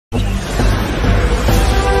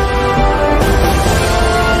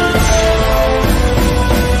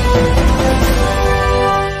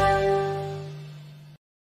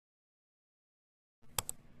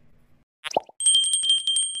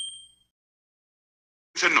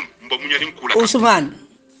sennom mbo muñatin kula Ousmane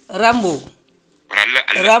Rambo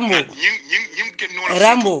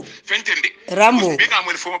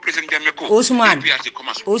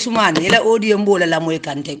Ousmane ila audio mbola la moy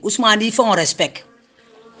kante Ousmane il faut respect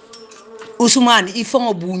Ousmane il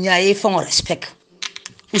faut buña il faut respect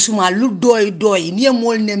Ousmane lu doy ni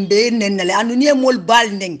mol nembe nenale anu ni mol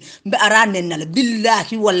bal neng be ara nenale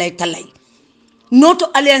billahi wallahi talay noto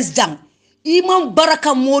alliance jang imam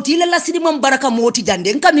baraka moti la sidi imam baraka moti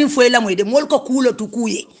jande ngam min foy la moy de mol ko kula tu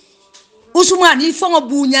kuye Ousmane il faut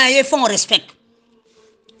buña il faut respect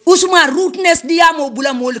Ousmane rootness diamo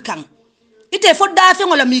bula mol kan ite fo da fe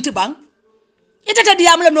ngola miti bang ite ta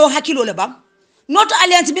diamo no hakilo le bang noto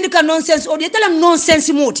alliance bin ka nonsense audio tela nonsense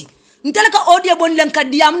moti ntela ka audio bon len ka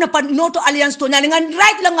diamo na pa noto alliance to nyali ngan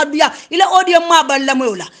right la ngaduya ila audio ma ban la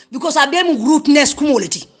moyola because abem rootness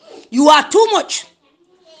kumoleti you are too much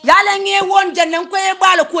yala nge won jannen ko e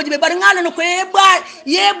bala ko jibe bar ngala no ko e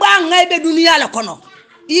ba ngaybe duniya la kono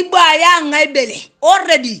iba ya ngaybele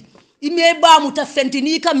already ime ba muta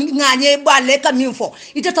fentini ka nganye ba le ka minfo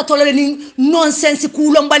ita tatolele ni nonsense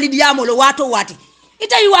kulo mbali diamo lo wato wati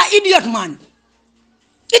ita you are idiot man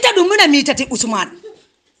ita dum mina mitati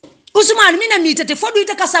Ousmane mina mitati fodu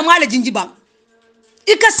ita ka samale jinjiba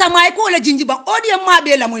ika samay ko la jinjiba odi ma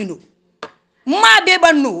be la moyno ma be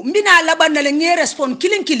banno mbina la banale nge respond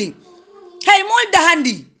killing hey mol da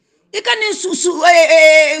handi ikani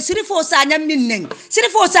sirifo sanyam minnen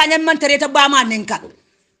sirifo sanyam man tareta bama nenka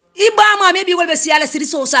ibama maybe wolbe siala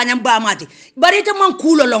sirifo sanyam bama te barita man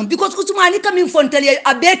kulo long because Ousmane kamin fontali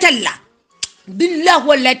abetella billahi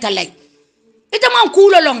wallahi talay ita man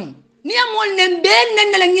kulo long ni amol nen ben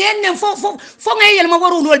nen la ngenen fo ngayel ma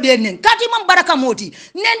waru lol ben nen kati man baraka moti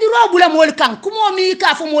nen di robula mol kan kumo mi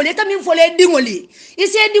ka fo mol eta min fole dingoli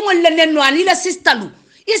ise dingol la nen no ani la sistalu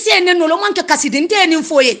ise nen no lo man ka kasidinte nin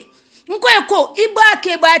foyel nkoy ko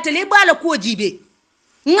ibake batele bala ko jibe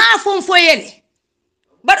nga fon foyele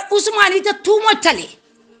bar Ousmane ita tumo tale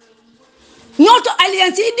noto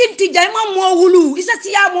alliance idinti jayma mo wulu isa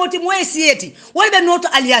siya moti mo esieti wolbe noto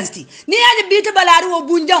alliance ti ni yaje bita balari wo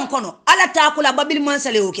bunjan kono ala takula babil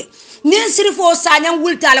mansale oke ni sirifo sanyang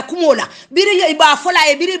wultala kumola biri ye ba fola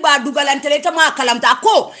e biri ba dugalantele tama kalamta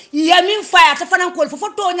ko yamin faya ta fanan ko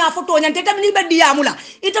foto nya te tamni be diamula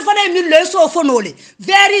ita fana min le so fonole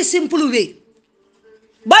very simple way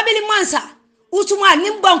babil mansa Ousmane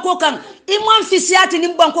nim banko kan imam fisiati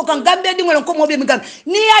nim banko kan gambe di ngol ko mobe mi gam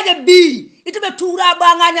ni yaje bi itabe tura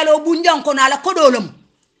ba nganya lo bunjan ko na la kodolum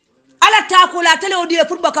ala takula tele odi e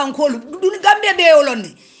purba kan ko dun gambe be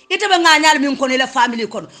olonni itabe nganya min ko ne la family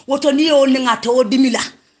kon woto ni o ni ngata o dimila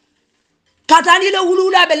katani la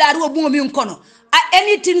wulula be la ro bungo min kono a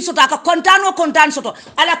anything soto ka kontan soto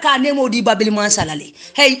ala ka nemo di babil man salale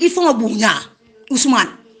hey il faut bunya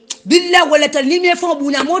Ousmane billa wala tal ni me fon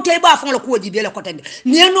buña mo tay ba fon la ko jibe la kotande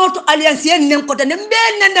ni noto alliance en nen kotande mbe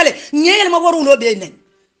nendale ñeyel ma waru lo be nen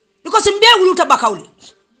because mbe wulu ta bakawli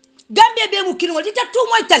gambe be mu kinol di ta tu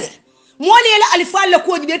moy tale mo le alifa la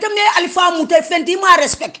ko jibe tam ne alifa mu tay fenti ma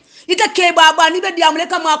respect ita ke baba ni be diam le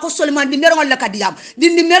kama ko solman di merongol la ka diam di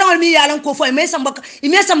merongol mi yalan ko fay me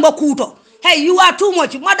samba kuto hey you are too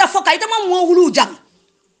much motherfucker ita ma mo wulu jang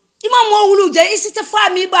ima mo wulu jang isi ta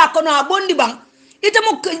fami ba ko na bondi bang ite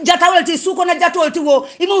mo jatawolti suko na jatolti wo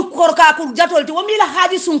imo korka ku jatolti wo mila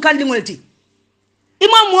haji sun kandi molti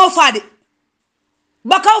imam mo faade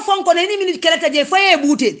bakaw fonko ne ni minute keleta je faye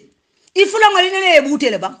buute ifula ngoli ne buute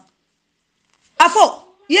le ba afo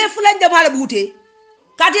ye fula jamala buute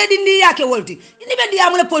kate dindi yake wolti ni be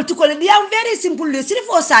diamule politiko le diam very simple le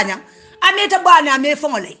sirifo sanya ameta bana ame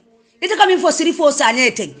fongole ite kamin fo sirifo sanya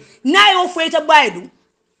eten nayo fo ita baydu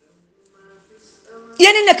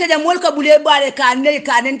yeni ne keja mol ka bule bare ka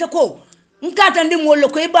nen ta ko nkata ndi mol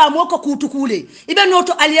ko iba mo ko kutu kule ibe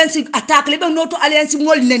noto alliance attack ibe noto alliance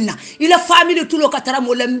mol nenna ila family tulo ka tara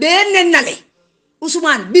mol mbe nennale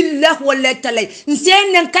Ousmane billahi wallahi talay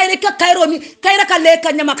nsen nen kayre ka kayro mi kayra ka le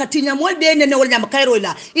ka nyama ka tinya mol be nenne wol nyama kayro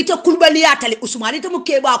la ita kulbali atale Ousmane ita mo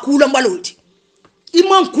keba kula mbaloti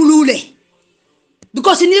imam kulule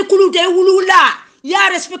because ni kulute wulula ya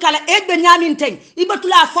respect ala egbe nyamin teng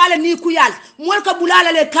ibatula fala ni kuyal mol ka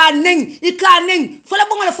bulala le ka neng fala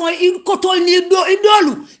bongola fon ko tol ni do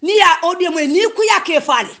idolu ni ya odie mo ni kuya ke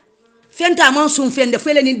fale fenta man sum fende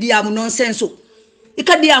fele ni diamu nonsense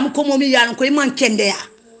ika diamu ko momi yalan ko iman kende ya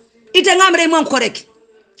ite ngamre man korek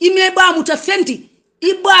ime ba muta fenti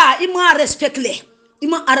ima respect le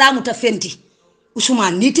ima aramu ta fenti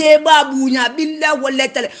Ousmane ni te ba bunya billa wala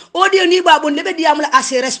tale odie ni ba bon lebe diamu la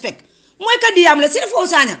assez respect moy ka diam la sirfo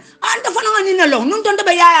sanya anta fana ni na long nun ton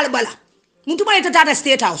be yaayal bala mun tuma ita tata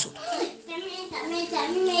state house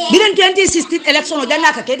bilen 2016 election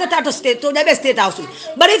janna ka keta tato state to dabe state house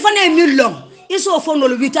bari fane million iso fondo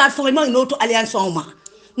le vitat fo ma noto alliance ma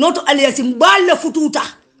noto alliance mbal fututa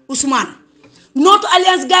Ousmane noto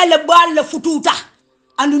alliance gale bal fututa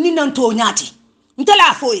andu ni nan to nyati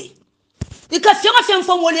ntala foye ika fenga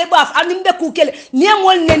fo mole baf andu mbe ku kele ni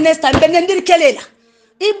mol ne nesta be ndir kelela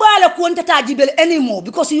ibala ko onta tajibel anymore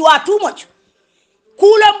because you are too much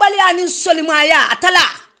kula mbali ani solimaya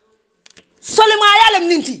atala solimaya lam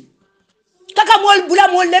ninti kaka mol bula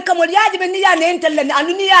mol le kamol yaji be ni ya ne entelle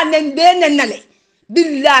anu ni ya ne be nenale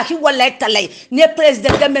billahi wallahi talay ne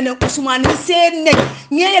president gambe ne Ousmane sen ne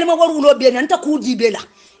ngeyel ma warulo be nan ta ku jibela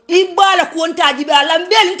ibala ko onta jibela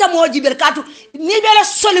lambel nta mo jibel katu ni bela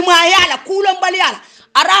solimaya la kula mbali ala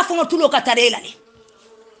arafa ngatulo katarela ni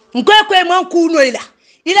nkwe man ku noila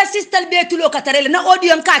ila sistal be tulo katarela na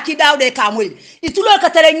audio ka ki dawde ka moy itulo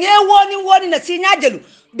katare nge woni na sinya jelu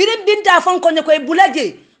birim binta fon ko ne koy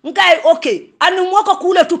bulaje nkay okay anu moko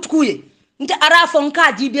kula tutkuye nte arafa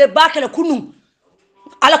nka jibe bakala kunun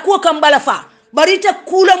ala ko kan balafa barita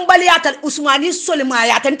kula mbaliyatal Ousmane Solima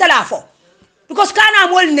ya tan talafo because kana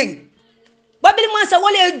mol ning babil mansa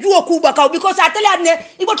wala juo ku bakaw because atala ne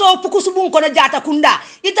iboto pukusu bun ko na jata kunda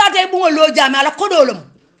itata bu lo jame ala kodolum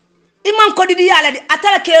iman ko di yala di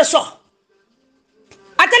atala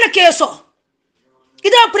keso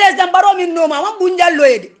ida president baro min noma wan bunjal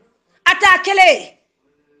loyede ata kele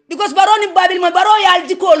because baro ni babil ma baro yal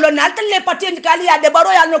diko lon atale patient kali ya de baro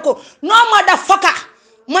yal noko no ma da faka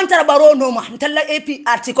man tara baro noma ntalla AP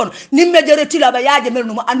article ni majority la ba yaje mel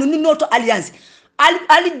noma anu ni noto alliance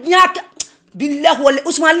al nyaaka billahi wala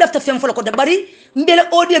Ousmane lafta fem folo ko de bari mbele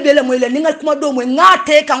odie bele moy le ningal kuma do moy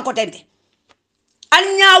ngate kan ko tende al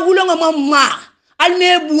nya wulo nga mamma al me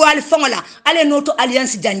buwal fangola ale noto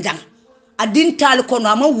alliance janjang adin tal ko no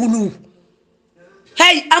ama wulu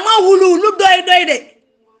hey ama wulu lu doy de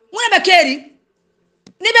muna be keri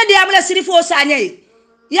ni be diamla sirifo sanye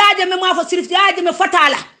yaaje me ma fa sirif yaaje me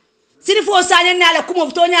fatala sirifo sanye nala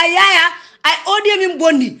kuma to nya yaya ay odie min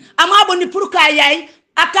bondi ama bondi pour ka yayi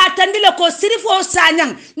aka tandile ko sirifo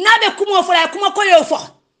sanyang nabe kuma fala kuma koyo fo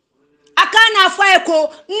akana faye ko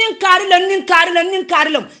nin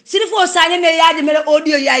karilam sirifo sanye ne yaaje mele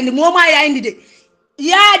audio yayi ni moma yayi ndi de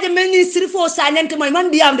yaaje meni sirifo sanye te man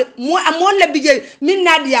diam de mo amon la bije min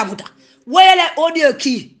na diamuta wayela audio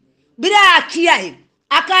ki bira kiyai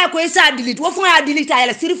aka ko isa delete wo fun delete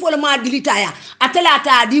ya sirifo le ma delete ya atala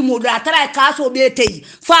ta di mo da atala kaso be tei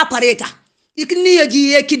fa pareta ikni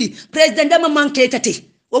yaji yekidi president dama manke tati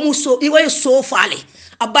wo muso iwe so fale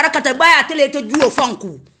abarakata baya tele to juo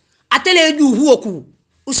fanku atele du huoku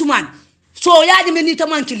Ousmane so yaaji meni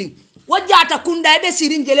tamankili wajata kunda be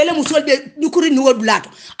sirin jelele musol be dukuri ni wodulato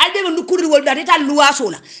albe be dukuri wodulato ta luwa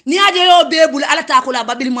sola ni aje yo bebul ala ta kula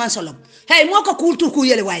babil mansolom hey moko kultu ku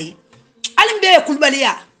yele wayi alimbe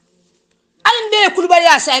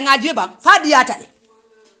kulbaliya say ngaje ba fadiyata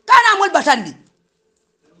kana mol batandi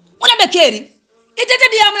wala be keri itete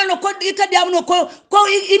diamno ko ikadiamno ko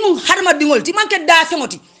imun harma dingol ti manke da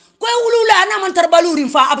femoti ko wulula na man tar baluri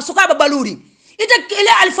fa absuka ba baluri ita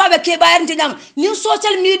ile alfabe ke bayar tinjam ni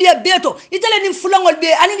social media beto itele ni fulangol be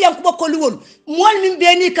ani yam ko luwol mol min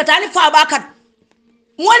be ni kata ni fa bakat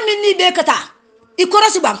mol min ni be kata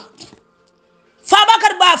ikorosi bam fa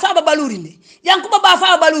bakar ba fa ba baluri ne yankuba ba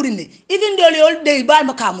fa baluri ne idin dole yol de ba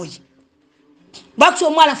makamoy bakso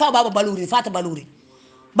mala fa ba baluri fa ta baluri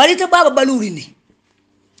balita baba baluri ne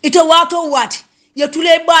ita wato wati ya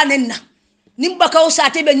tule ba nenna nimba ka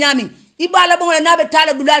usate be nyami ibala bonga nabe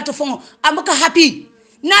tala dulal to fongo amaka happy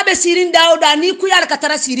nabe sirin dawda ni ku yar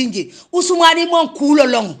katara sirinje Ousmane mon kulo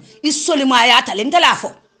long isolima ya talenta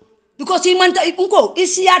lafo because he manta unko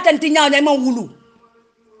isiyata ntinya nya mon wulu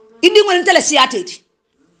idi ngol ntele siyateti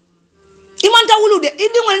imanta wulu de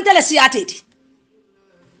idi ngol ntele siyateti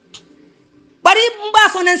bari mba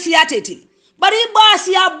fonan siyateti bari ba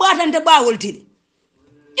siya batante ba wolti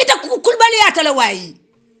ita kulbali ya tala wayi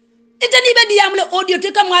ita ni be diamle audio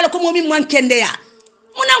te kam ngala ko momi man kende ya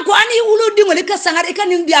munan ko ani wulu dingol ka sangar e kan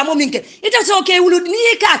diamo minke ita so ke wulu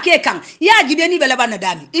ni ka ke kan ya gibe ni bela bana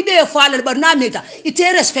dami ibe faala bar na meta ite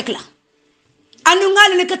respect la anu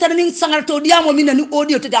ngala le katana ni sangar to diamo min ni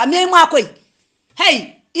audio te da me ma koy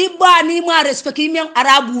hey iba ni ma respect mi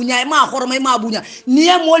arabu nya ma hormay ma bunya ni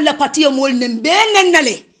mol la patiye mol nem be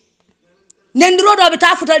nennale nendro do be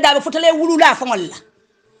ta futal da be futale wulu la fangol la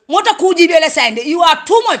mota kuji be la sande you are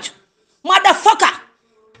too much motherfucker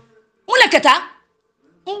muleketa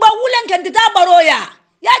mba wulen kan ta baroya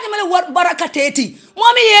ya jimale war barakateti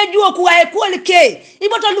momi yeju ku ay ko leke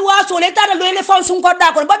iboto luwa so le ta do le fa sun ko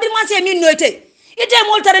da ko babil man se min note ite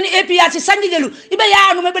mol tarani APRC sanji jelu ibe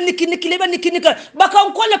ya no mebe niki baka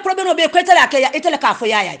on kolle problème be ko itala ke ya itala ka fo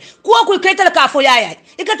yaya ko itala ka fo yaya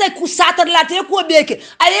ikata ku satar la te ko beke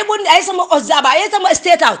aye bon ay sama ozaba ay sama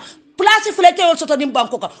state house place flete o soto dim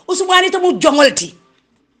banko ka usmani to mu jongolti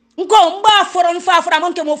nko mba foron fa fora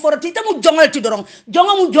man ke mo foroti to mu jongolti doron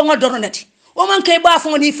mu jongo doronati o man ke ba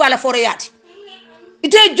fo ni fala foreyati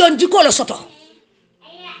ite jonji ko lo soto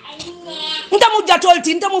ntamu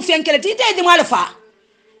jatolti ntamu fenkeleti ite de mala fa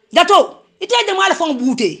dato ite de mala fa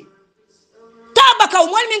buute tabaka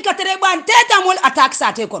mol min katere ban teta mol attack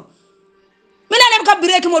sate kon mina ne ka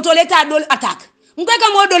break moto leta dol attack ngoy ka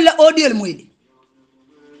mo dol le odiel moyli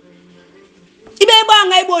ibe ba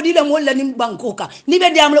ngay bodi le mol la nim bankoka ni be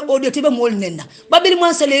diam le odio tibe mol nenna babili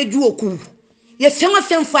man sele juo ku ye fenga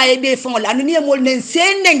fen faye be fon la anu ni mol nen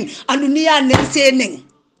seneng anu ni ya nen seneng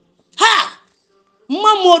ha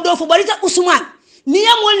mamo do fo barita Usman ni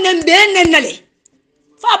yamol nen be nennale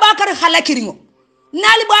fa bakar halakiringo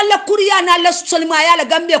nali balla kuriya na la solima ya la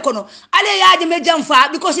gambe kono ale yaaje me jamfa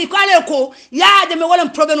because ko ale ko yaaje me wala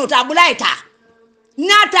problem ta bulaita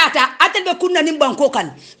na tata atelbe kunna nim banko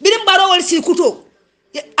kan birim baro wal si kuto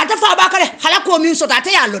ata fa bakar halako min so ta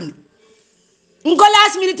ya lon ngo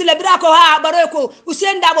last minute le bira ko ha baro ko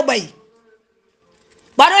Usain Dabo bay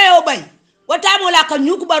baro yo bay wata mo la kan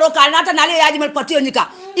nyuku baro ka nata nale yaaje me patio nyika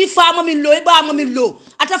ifama min lo iba ma min lo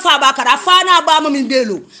ata fa bakara fana ba ma min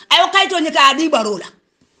belo ayo kayto nyika adi barola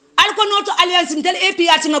alko noto alliance ntel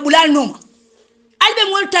APRC ngabulal noma albe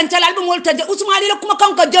mol tantal Usman ila kuma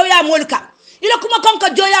kanka jawya molka ila kuma kanka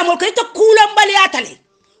joya molka ita kulam bali atale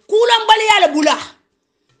kulam bali ala bula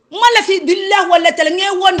mala fi billah wala tal nge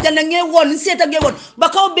won dana nge won seta nge won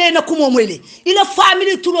bakaw be na kumo moyle ila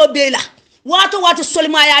family tulo bela wato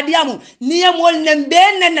solima ya diamu niye mol nembe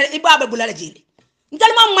nen ibaba bulala jili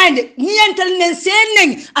ntalma mande niyen tal nen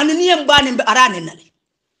seneng anu niyen banen be arane nale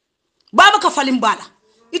baba ka falim bala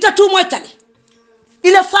ita tu moytale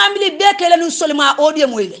ila family be kala nu solima odie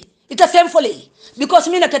moyle ita fem fole because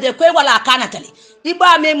mina kade ko wala kana tale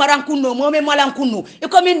iba me marankunno mo me malankunno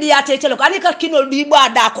iko min diya te tele ko anika kinol bi ba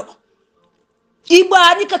da ko iba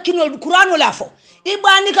anika kinol qur'ano la fo iba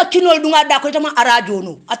anika kinol dunga da ko tama arajo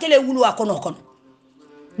no atele wulu kono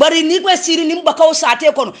bari ni ko siri ni mbakaw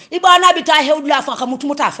sate kono iba na bita hewdula fa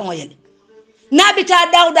kamutumuta fa yele na bita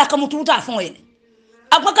dawda kamutumuta fa yele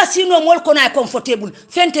akaka sino mol kono ay comfortable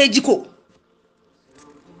fente jiko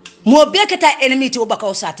mo beketa enemy ti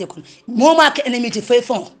obakaw sate kono mo ma ke enemy ti fe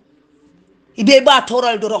fon ibe ba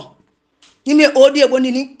toral doron ni me odie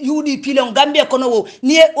boni ni UDP le Gambia kono wo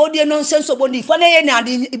ni odie nonsense boni fane ye na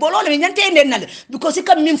di ibolo le nyante ndenale because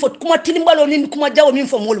kam min fot kuma tilimbalo ni kuma jawo min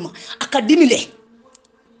fo molma akadimile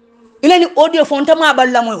ila ni audio fonta ma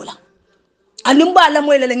balla moy wala anum ba la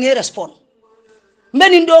moy la ngi respond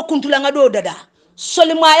mbeni ndo kuntula nga do dada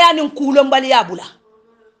solima ya ni kulo mbali ya bula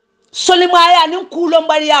solima ya ni kulo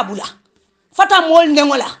mbali ya bula fata mol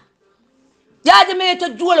nengola jaaje me to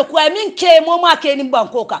juwolo ko min ke mo ma ke ni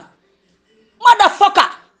banko kan motherfucker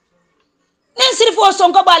nin sirifo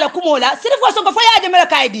sonko bala kumola sirifo sonko fa yaaje me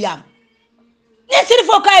kay diyam nin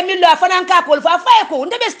sirifo kay millo fanan ka ko fa fay ko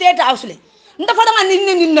ndebe state house le ndafa da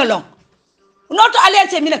nin nolong noto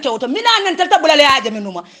alete mina kewto mina nan talta bulale yaaje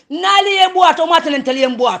menuma nali e boato mata nan tali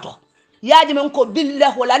en boato yaaje men ko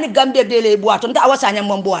billah wala ni gambe bele boato nda awasanya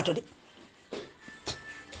mon boato de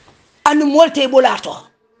anu molte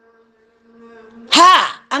bolato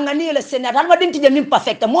ha angani le senat alma dinti je min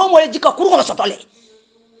perfect momo e jika kurgo sotole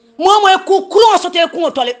momo e ku kurgo sote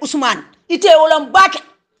ku tole Usman ite wolam bake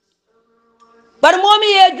bar momi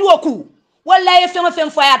e juoku wallahi fema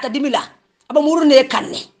fayata dimila aba murune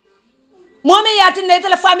kanne momi yati ne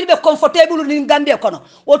tele family be comfortable ni Gambia kono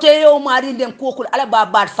woto yo mari den kokul ala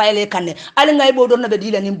ba fayele kanne ala ngay bo don be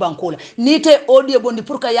dila ni bankola ni te audio bondi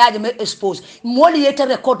pour ka yaaje me expose moli yete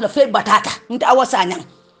record la fe batata nta awasa nyang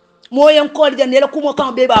moyen ko de ne la kumo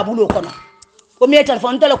kan be ba bulo kono o me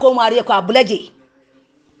telephone tele ko mari ko abulaje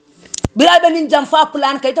bila be nin jam fa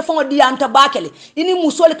plan kay ta fon diam ta bakele ini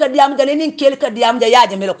musol ka diam gane nin kel ka diam ja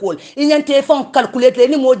yaaje me la kol inyante fon calculate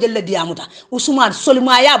ni mo jelle diamuta Usman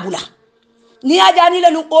solima ya bula ni ajani la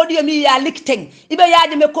nu audio mi ya likteng ibe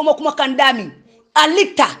yaaje me komo kuma kandami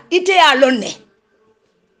alikta ite ya lonne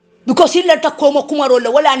because illa ta komo kuma rolle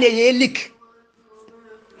wala ne ye lik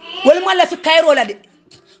wala mala fi kayro la de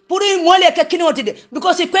pour mole ka kinoti de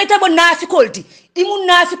because kweta bo nafikolti imu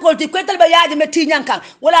nafikolti kweta ba yaaje me tinyankan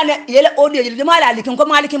wala ne yele audio de mala lik ko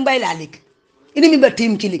malikin bayla lik ini mi ba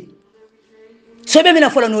tim kili so be mina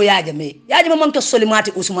folo no yaaje me man to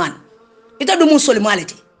solimati Usman ita du mun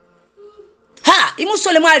solimaliti ha imu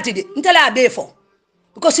solimaliti de ntala befo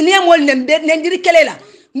because ni amol nembe nenjiri kelela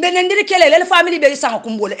mbenendiri kele le family be sanga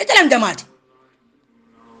kumbole etelem jamati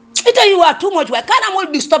ita you are too much why kana mol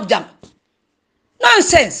be stop jam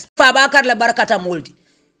nonsense Fabakar la barakata moldi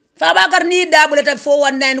Fabakar ni da bulata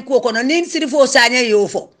 419 ko kono ni siri fo sanya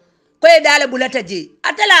yofo ko e dale bulata ji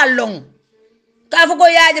atala long ka fo ko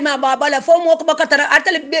yaaje ma baba la fo mo ko bakatara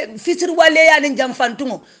atale fisir wale ya ni jam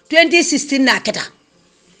fantungo 2016 na keta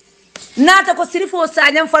nata ko siri fo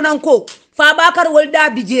sanya fanan ko Fabakar wol da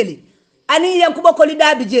bijele ani yankuba ko li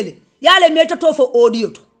da bijele yale meta to fo audio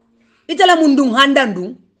to itala mundum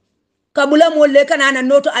handandum kabula mole kana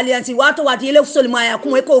noto alliance wato wati ile solima ya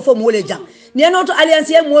kuma ko fo mole jam ne noto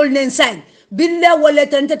alliance e mol nen sign billa wala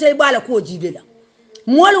tantete bala ko jibela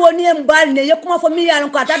mol woni en bal ne yakuma fo mi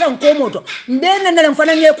yalan ko tata ko moto mbena nan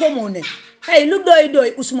fana ne ko mo ne hey lu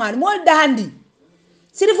doy Usman mol dahandi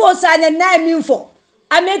siri fo sanya na min fo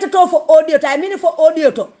ameta to fo audio ta min fo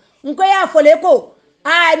audio to nko ya fo le ko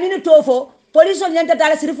min to fo police on yanta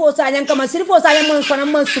tala sirifo sanya kama sirifo sanya mon fana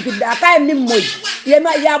man stupid akay min moy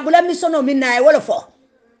yema ya bula misono min nay wala fo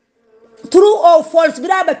true or false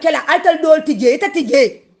graba kala atal dol tije ita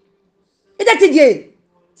tije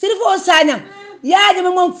sirifo sanya ya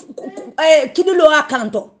jama mon kidulo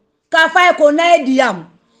akanto ka fay ko nay diam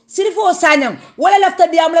sirifo sanya wala lafta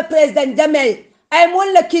diam la president jamay ay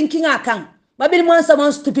mon la king akan babil mon sa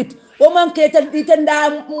mon stupid o man keta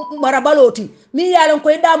ditenda marabaloti mi yalon ko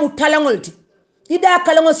ida mu talangolti ida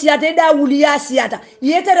kalango siyata ida wuliya siyata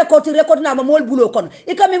yete record na mamol bulo kono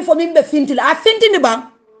ikamin fo min be fintila a fintindi bang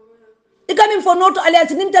ikamin fo noto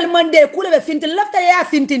alliance nintal mande kule be fintil lafta ya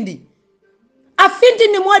fintindi a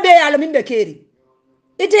fintindi mo be yalo min be keri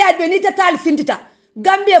ite ya be nita tal fintita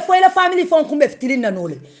gambia fo la family fon kumbe fitilina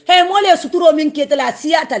nole he mo le suturo min ketala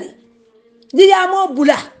siyata li diya mo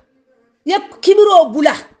bula ye kibiro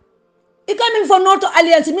bula ikamin fo noto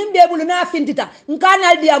alliance min be bulu na fintita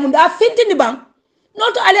nkana diya mun da fintindi bang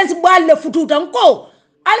noto alliance bal le fututa ko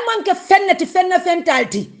alman ke fenna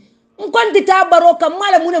fentalti nkonti ta baroka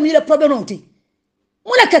mala muna mi le problem oti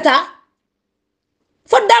muna kata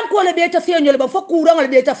fo dan ko le be ta feñol ba fo kuran le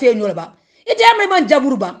be ta feñol ba ite am man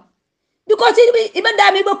jaburu ba because ibe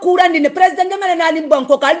dami ba kuran ni president ngam na ni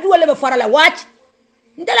banko ka alju wala be farala wacc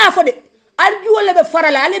ndala fo de alju wala be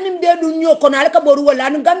farala ale min be du nyoko na ka boru wala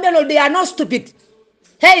no gambeno de ya no stupid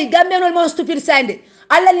hey gambeno mo stupid sande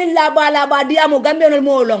alla lilla ba diamo gambenol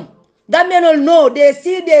mo long gambenol no de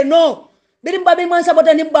si de no birim babi man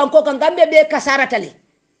sabota ni banko kan gambe be kasara tali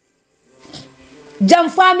jam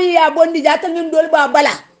fami ya bondi jata min dol ba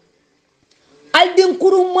bala aldin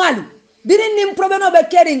kurum malu birin nim problème be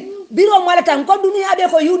kering biro mala tan ko duniya be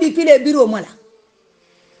ko UDP le biro mala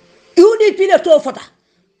UDP le to fota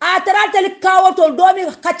a taratel kawoto domi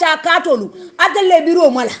kacha katolu adale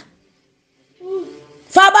biro mala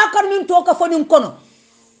Fabakar min to ka fonin kono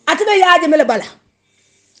atibe yaaje mele bala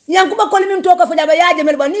yankuba kol min to ka fo jaba yaaje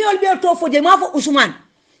mele bala ni yol be to foje ma fo Usman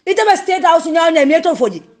itabe state house nyaaw ne me to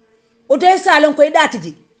foje o te salon ko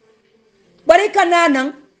idatiji bari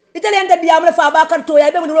kananan itale enda diamle Fabakar to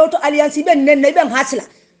ya be mo to alliance be nen ne ben hasila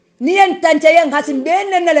ni en tanja yen hasim be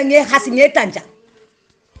nen la nge hasim nge tanja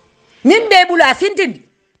min be bula fintindi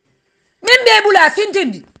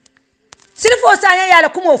sirfo sanya yala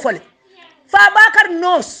kumo fole Fabakar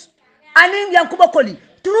knows anin yankuba koli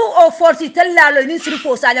true or false tellalo ni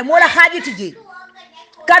sirfo sanya mola haji tije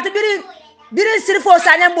kat biri sirfo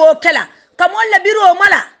sanya mo kala kamol la biro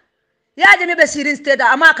mala yaje me be sirin state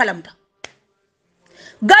ama kalamta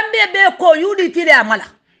Gambia be ko UDP le amala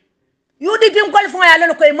UDP ngol fo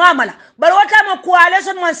yalla ko mamala bar wata ma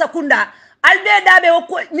coalition man sakunda albe dabe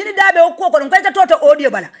ko mini dabe ko ko ko ta toto audio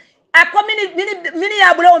bala a ko mini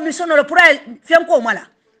ya bulo mission no pour fen ko mala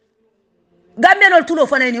Gambia no tulo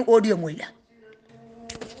fana ni audio moyla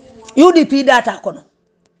UDP data kono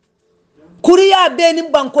kuriya be ni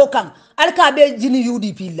banko kan alka be jini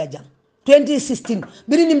UDP la jam 2016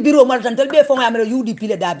 biri ni biro mal tan tel be fo ngamre UDP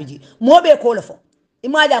le dabiji mo be ko le fo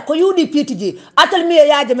imaja ko UDP tije atal mi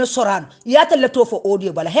yaaje me soran yatal le to fo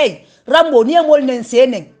audio bala hey Rambo ni mol nen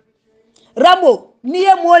senen Rambo ni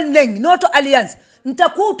mol nen noto alliance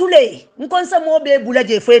ntakutule nkonsa mo be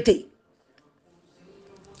bulaje fete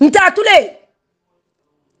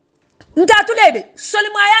ntatule be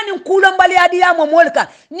solimaya ni kulambali adiya mo molka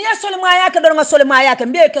ni solimaya ke don solimaya ke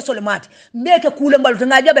mbeke solimati mbeke kulambali to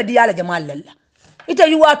ngajabe diyala jamal lalla ita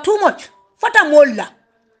you are too much fata molla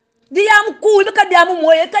diyam ku be ka diamu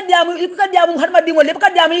moye ka diamu harma dingol le ka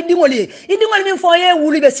diamu idingol min foye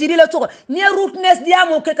wuli be siri la to ni rootness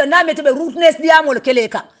diamu ke ka namete be rootness diamu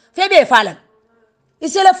keleka febe falan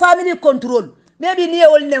isela family control maybe ni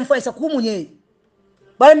ol nem foye sa kumunye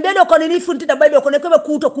bare mbedo ko ni funti da baydo ko ne ko be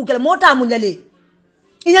kuto kukela mota munyale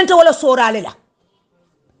inyanta wala sorale la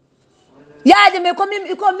yaaje me ko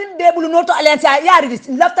min bebulu noto alliance yaari dis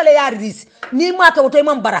laftale yaari dis ni make woto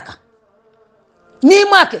imam baraka ni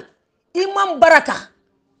make imam baraka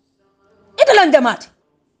italan jamati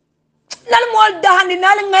nal mol dahandi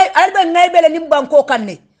nal ngay albe ngay bele nim banko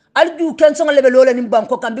kanne alju ken songa lebe lola nim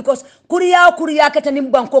banko kan because kuriya keta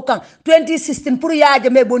nim banko kan 2016 pour yaaje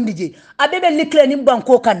me bondije abebe likle nim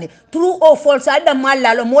banko kanne true or false ada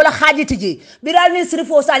malalo mola hajiti je biral ni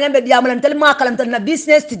srifo sa nyambe diamalan tel makalam tan na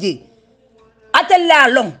business tije atella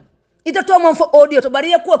long ita to mon fo audio to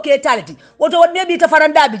bari ko ke talati woto wonde bi ta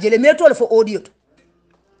faranda bi jele me to fo audio to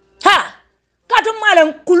ha katum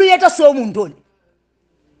malan kuluyeta so mun dole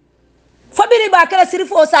fabiri ba kala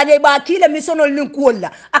sirfo sade ba kila misonol nin kuolla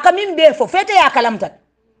aka min be fo fete ya kalamtan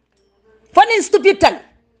fani stupid tal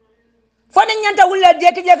fani nyanta wulla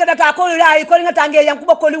jeki data ko rai ko ngata nge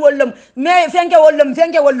yankuba ko li wollum me fenke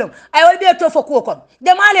wollum ay wol be to fo ko kon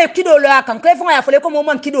de male kido lo akan ko fo ya fole ko mo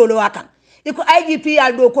man kido lo akan iko IGP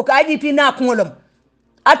ya do ko IGP na kunolum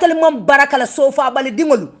atal mom barakala sofa bali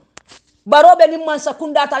dingolu barobe ni man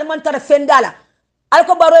sakunda tal man tar fendala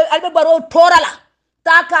alko baro torala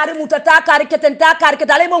takari muta takari keten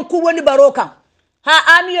ale mon kuwoni barokan ha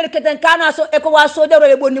amiyel keten kana so eko wa sojaro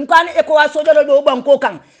le bonim kan eko wa sojaro do banko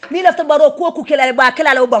kan ni lafta baro ko ku kelale ba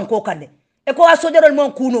kelale banko kan de eko wa sojaro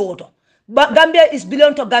mon kuno woto Gambia is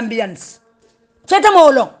belong to Gambians seta mo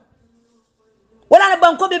long wala na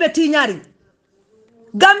banko bebe tinyari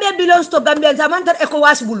Gambia belongs to Gambians amantar eko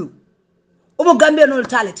was bulu omo Gambia no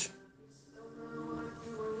talent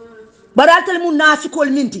baratal mun nafikol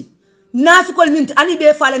minti ani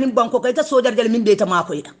be fala nim banko kay ta sojar jale min be ta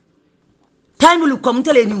mako ida time lu kom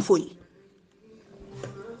tele nim foyi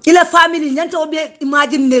ila family nyanta obe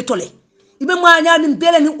imagine ne tole ibe ma nya min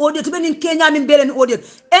bele ni audio be nin kenya min bele ni audio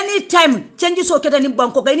anytime change so keta nim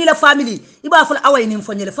banko kay ni la family iba fal away nim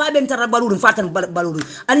fonyele fa ben tar baluru fatan baluru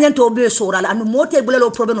an nyanta obe sorala an motel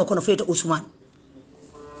bulalo problem ko no fete Ousmane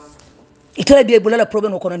itele be bulalo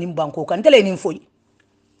problem ko no nim banko kan tele nim foyi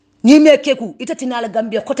ni me keku ita tinala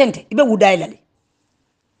Gambia kotente ibe wudaylale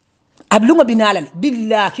ablunga binala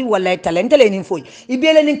billahi wallahi talentele nin foy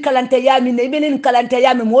ibele nin kalante yami ne ibele nin kalante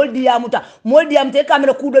yami moldi yamte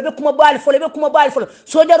kamera kudo be kuma bal folo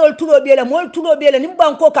sojarol tulo bela mol tulo bela nim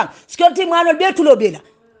banko kan security manol be tulo bela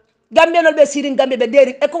Gambia nol be sirin Gambia be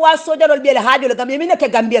deri e ko wa sojarol bela hajol Gambia mi ke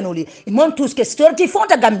Gambia noli mon tous que security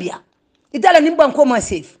fonta Gambia itala nim banko ma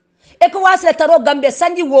safe e ko wa se taro Gambia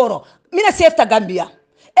sanji woro mina safe ta Gambia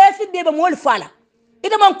FD be mol fala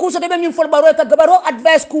ida man kuso de be min fol baro ka gabaro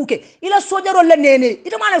advice kuke ila sojaro la nene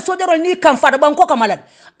ida man sojaro ni kan fata banko kamalan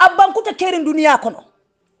abanku te kerin dunia kono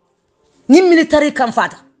ni military kan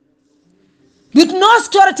fata with no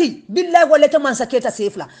security billahi wala ta man saketa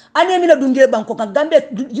safela ane mina dunge banko kan Gambia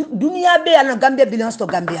dunia be ala Gambia belongs to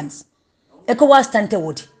Gambians e ko wastante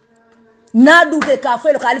wodi na dute ka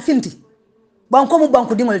felo ka alfinti banko mu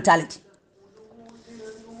banko dingol talenti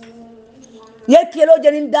ye kelo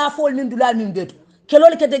janin dafol nin dulal min betu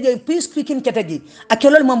kelol keteje peace speaking keteje a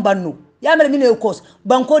kelol man banno ya mel min e kos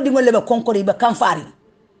banko dingol lebe konkori be kamfari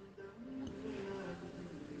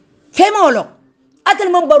femolo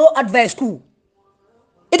atel man baro advice ku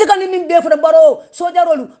ite kan min be fo baro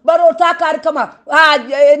sojarolu baro takar kama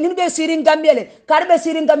nin be sirin Gambele karbe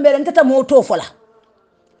sirin Gambele ntata moto fola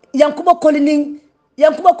yankuba kolinin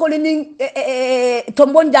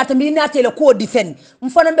tombon jata mi natele ko defend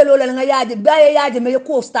mfana be lola nga yaaje me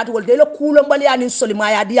ko start wol de lo kulo mbali yani solima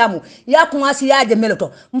ya diamu ya kumasi yaaje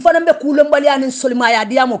meloto mfana be kulo mbali yani solima ya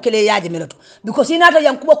diamu kele yaaje meloto because inata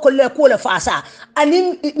yankuba kolle ko le fasa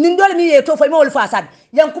anin nin dole mi yeto fa mo le fasa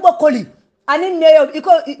yankuba koli anin meyo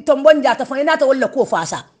iko tombon jata fa inata wala ko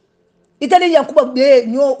fasa itali yankuba be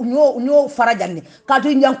nyo farajanni katu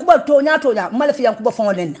yankuba tonya malafi yankuba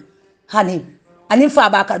fondenna hani anin fa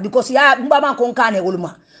bakar because ya mbama konkane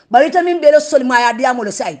ulma bari tamin bele solma ya diamo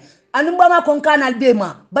le sai anin mbama konkane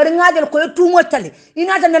albema bari ngadel ko tumo tale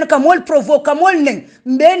ina tan nan ka mol provoke mol nen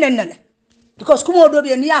mbe nen nan because kumo do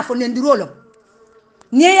be ni ya fo nen dirolo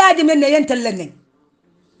ni yaaji men ne yentel len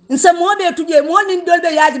nsam mo be tuje mo nin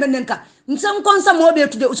dolbe yaaji men nen ka nsam kon sam mo be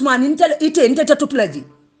tuje Ousmane intel ite tutulaji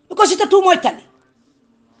because ita tumo tale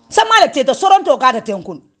samale tete soronto kata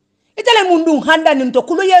tenkun itele mundu handa nin to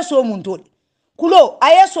kulo yeso mun tole kulo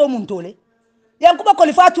ayeso mun tole yankuba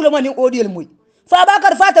kolifa tulo mani odiel muy fa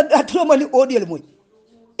bakar fata tulo mani odiel muy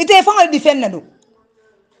ite fangal defend nanu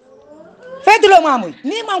fetulo mamuy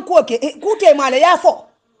ni man ko ke kute male ya fo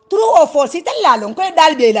true or false italalo ko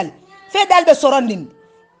dalbe lal fe dalbe sorondin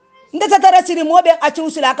ndata tarasiri mobe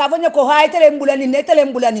aciusila ka fanya ko hay tele mbulani ne tele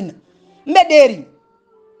mbulani mbe deri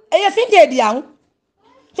eye finte diang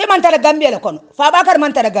fe man tara Gambia la kono fa bakar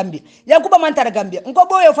man tara Gambia yankuba man tara Gambia nko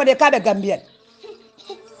boyo fa de kabe Gambia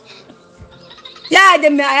ya de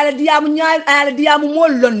me ala diamu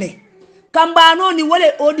mol lonne kambano ni wole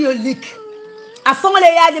audio leak a fongole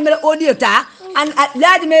ya de me audio ta an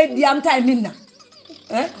la de me diam ta minna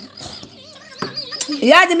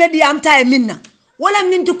ya de me diam ta minna wala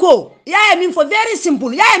minti ko ya min for very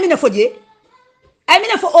simple ya min fo je ay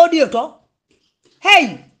min fo audio to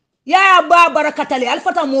hey ya ba barakatale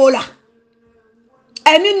alfata mola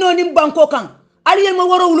ay min no nim banko kan aliyel ma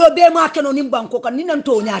woro wulo be ma keno nim banko kan ni nan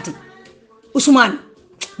to nyati Usman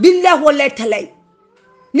billahi wallahi talay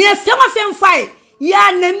ni fema fem fay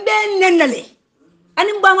ya nembe nenale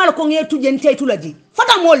anim bangal ko ngetu jente tulaji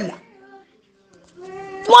fata molla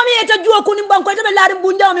momi eta juwa ko nim banko eta be laari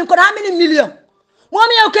bunja min ko amini million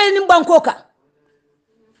momi yow kay nim banko ka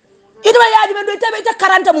idwa yaadi men do tabe ta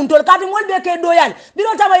 40 mun tol kati mol be ke doyal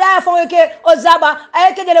biro taba ya fo ke ozaba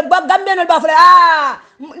ay ke de gambe no ba fala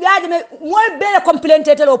yaadi me mol be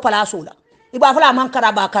complainte telo palaso la iba fala man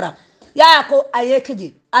kara ba kara ya ko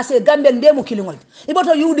ayekeji ase gambe ndemu kilingol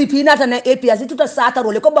iboto UDP nata na APRC tuta sata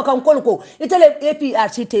role ko bakan kolko itele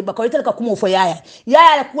APRC te bako itele ka kumo fo yaya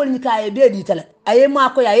la ko ni ka e be di tele aye ma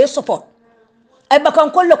ko ya support ay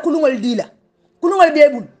bakan kollo kulungol dila kulungol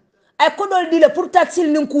bebul ay kodol dila pour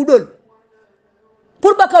taxil nin kudol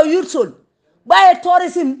pour bakaw yursol baye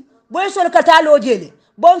tourism boy sol katalo jele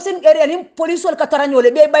bon sin area nim police sol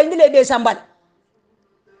kataranyole be bayndile be sambal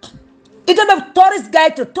ita be tourist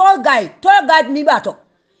guide to tour guide mi bato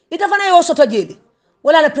ita fana yo soto jele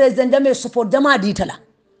wala la president dame support dama ditala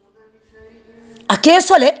ake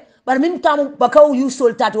sole bar min tamu bakaw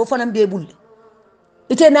yursol tato fana be bulde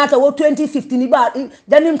ite nata wo 2015 ni ba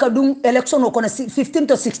danim ka dum election ko na 15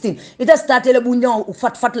 to 16 ita startele bunjang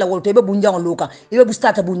fat la wolto be bunjang loka ibe bu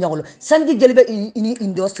starta bunjang lo sangi jelbe ini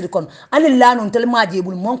industry kon ani lanon tel ma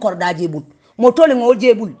jebul mon korda jebul mo tole ngo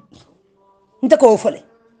jebul nte ko fole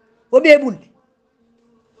wo bebul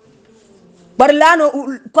bar lano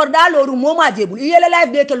korda loru mo ma jebul yele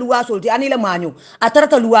life be ke luwasol ti ani la manyo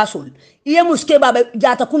atarata luwasol iye muske baba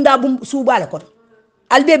jata kunda bum subale kon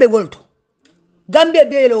albebe golto Gambia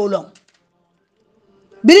be lo long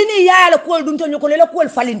bilini ya la kol dum to nyoko le kol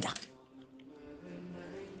falinta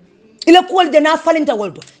ila kol de na falinta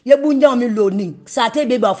woldo ye bunjam mi lo ning sa te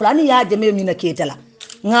be ba fulani ya jeme mi na ketala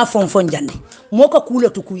nga fon jande moko kula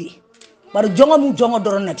tukuyi bar jongo mu jongo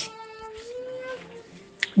doronati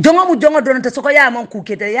jongo mu jongo doronata soko ya man ku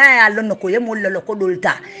kete ya lon ko ye mo lo ko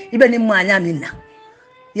dolta ibe ni manya minna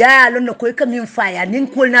ya lon ko ka min faya nin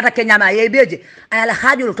kol na ta kenya ma ye beje ala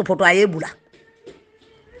hajul to poto aye bula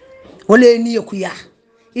wala ni yakuya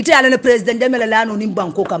ite ala na president demela lano nim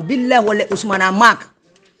banko kam billahi wala usmana mak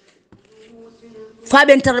fa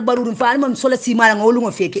ben tar barurun fa man sola simala ngolu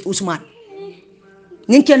ngo feke usman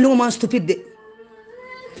nin ken lungo man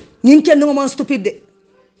stupide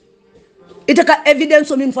ite ka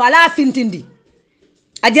evidence min fa la fintindi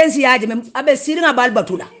agency yaje mem abe siringa bal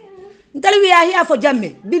batula ntal wiya hiya fo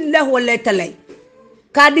jamme billahi wala talay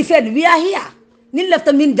ka defend wiya hiya nin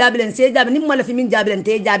lafta min jabilen se jabi nin malafi min jabilen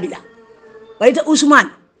te jabila wayta Usman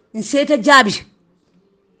in seta jabi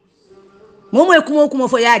momo e kuma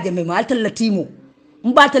fo yaaje me maltal la timo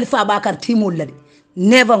mbatal fa bakar timo lade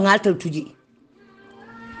never ngaltal tuji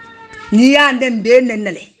ni ya ndem be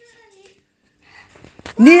nennale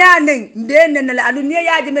adu ni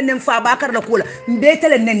yaaje men nem fa bakar la kula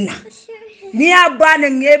mbetale nenna ni ya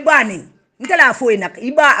banen nge banen ngala fo nak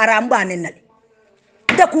iba aram banen nale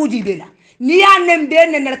ta kuji bela ni ya nem be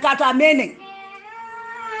nennal kata menen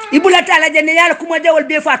ibula tala jene yala kuma jawol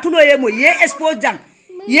be fa tulo yemo ye expose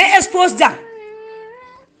jang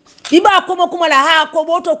iba kuma la ha ko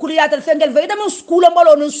boto kuriyatal fengel fe dama skula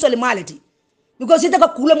mbalo no soli malati because ita ka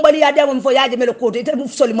kula mbali ya dama fo yaje melo ko ita mu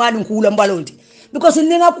soli malun kula mbaloti because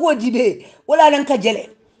ninga ko jibe wala nan ka jele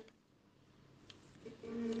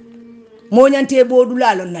mo nyante bodu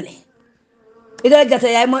lalon nale ida jata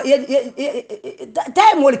ya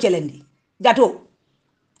tay mol kelendi jato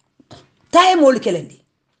tay mol kelendi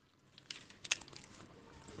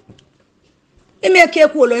ime ke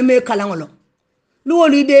ko lo ime kalangolo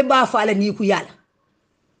luwolu be ba fala ni ku yala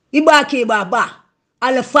iba ke ba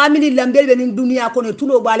ala family lambel be nin dunia ko ne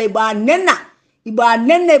tulo bale ba nenna iba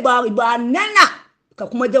nenna ka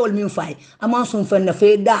kuma jawol min fay ama son fenna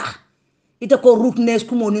fe da ita ko ruknes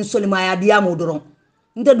kumo nin solima ya diamo doron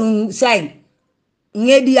nta dun sain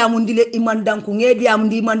ngedi amundile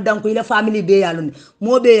imandanku ila family be yalon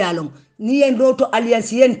mo be yalon ni en roto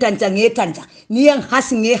alliance yen tanja ni en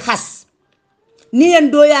has nge has ni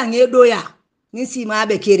en doya ni sima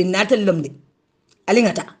be keri natal lomde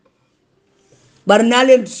alingata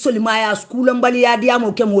barnale solimaya skula mbali ya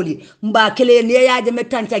diamo kemoli mba kele ne ya je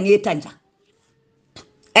metanta nge tanja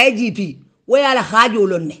IGP wayala hajo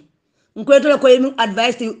lonne nkoyto ko yemi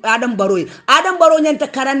advice ti Adam Baro nyanta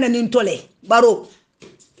karanna nin tole Baro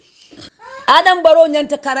Adam Baro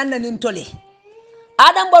nyanta karanna nin tole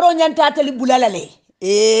Adam Baro nyanta tali bulalale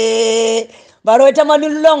Baro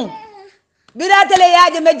tamanul long bira tele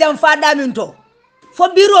yaje me jam fada minto fo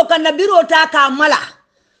biro kan na biro ta ka mala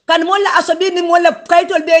kan molla asobi ni molla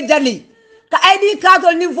kaytol be jali ka ID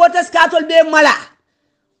katol ni voters katol be mala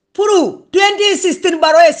puru 2016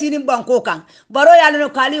 Baro e sini banko kan Baro ya no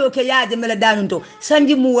kali o ke yaje mele daminto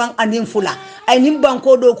sanji mu wan anin fula ay nim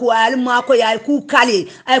banko do ku al ma ko ya ku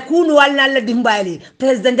kali ay ku no wal nalla dimbali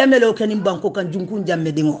president jamelo ke nim banko kan junkun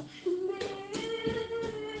jamme dingo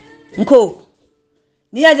nko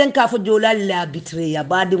ni yajen ka fo jolal la bitre ya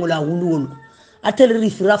badi wala wulwul atel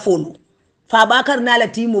rifra folu Fabakar na la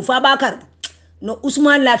timo Fabakar no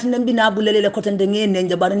Usman latin nambi na bulele le kotande ngene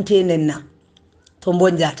njabarante nenna to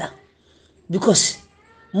mbonjata because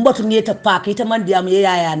mbatu nieta pak ita man diam ye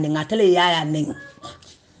yaya ne ngatele yaya ne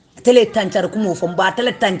tele tanchar kumo fo mba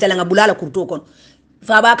tele tanchala nga bulala kurto kon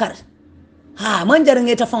Fabakar ha man jar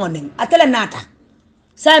ngeta fawon atele nata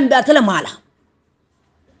sambe atele mala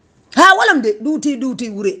ha walam de duti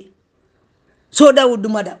wure so dawud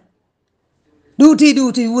madam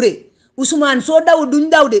duti wure Usman so dawud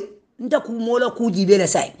dawde nta ku mola ku jibele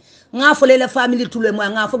sai nga fo le family tule mo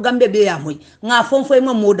nga fo gambe be ya moy nga fo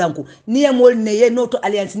mo modanku ni e mol ne ye noto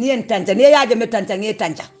alliance ni en tanta ni ya me tanta nge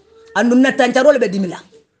tanta andu na tanta role be dimila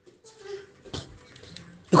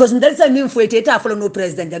because ndal sa min fo ete ta fo no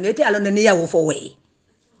president jam ete alon ni ya wo fo we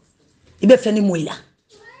ibe feni moyla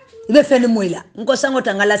nko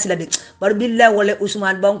sangota ngala sila de bar billahi wala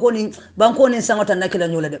Usman banko ni sangota nakila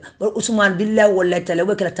nyola de bar Usman billahi wala tale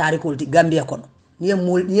we kala tarikul di Gambia kono ni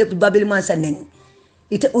mol ni babil man sanen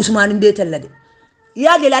ite Usman mbetel la de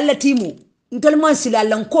yaage la timu ntel man sila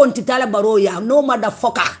lan konti tala Baro ya no mada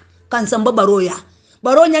foka kan samba Baro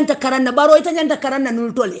nyanta karanna Baro ita nyanta karanna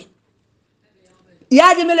nul tole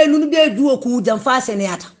yaage mele nunu be juwo ku jam fa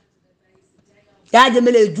seneyata yaage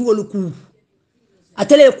mele juwo ku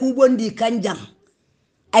atele ku bondi kanjam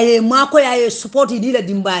aye mako ya support ni la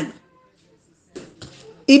dimbali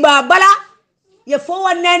iba bala ye fo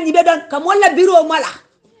wanen ibe don kamolla biro mala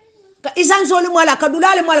ka isan soli mala ka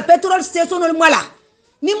dulale mala petrol station mala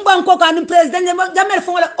nimban ko ka ni president jamel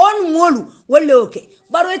fo wala on molu wala oke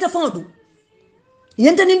Baro ita fondu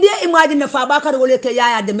yenta ni biya imagine Fabakar wole ke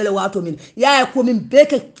yaya de mele wato min yaya ko min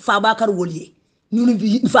beke Fabakar wole nunu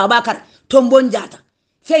Fabakar tombon jata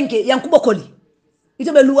fenke yankuba koli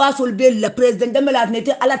ite be luwasol be la president damela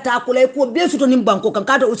nete ala ta ko lay ko be suto nim banko kan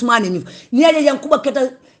kata Usmane ni yaje yankuba keta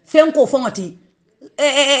fenko fongati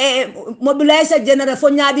mobilize general fo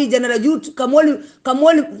nyaadi general youth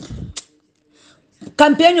kamol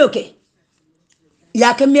campaign ke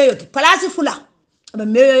ya ke meyo place fula be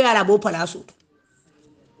meyo ya la bo place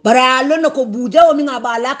bara lono ko buja o minga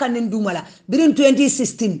ba alaka nin dumala birin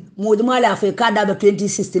 2016 moduma la fe kada ba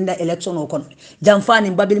 2016 da election o kon jamfani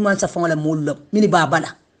babil man sa fon la mollo mini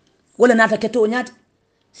babala wala nata keto nyata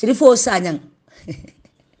sirifo sanyang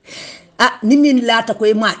nimin lata ko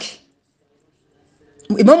e maki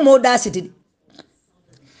imam moda siti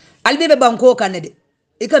albe banko kanede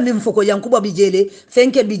ika min foko yankuba bijele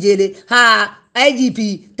fenke bijele ha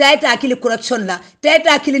IGP taita akili correction la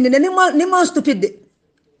taita akili ni man stupide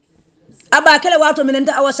aba kala wato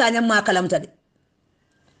minenta Awa sanya ma kalamta de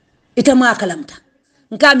ita ma kalamta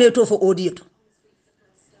nka me to fo audio to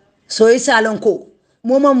so salon ko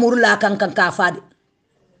moma murla kan ka faade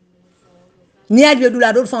ni adbe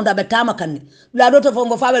dula do fonda be tama kan dula do to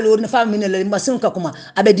fongo faabe lo ni faabe min le masun ka kuma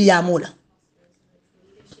abe diya mola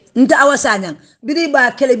nta Awa sanya biri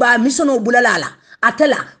ba kele ba misono bulalala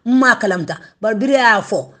atala ma kalamta bar biri ya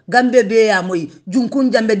fo gambe be ya moy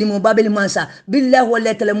junkun jambe dimo babel mansa billahi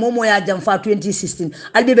wala tele momo ya jam fa 2016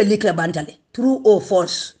 albe be likla bantale true or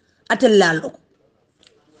false atella lo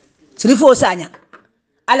sirifo sanya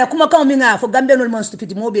ala kuma kan minga fo gambe no man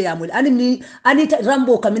stupid mo be ya moy ani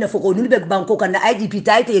Rambo kamina fo ko nulbe banko kan na IGP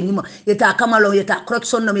taite yenima yeta kamalo yeta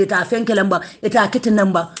correction nam yeta fenkelamba yeta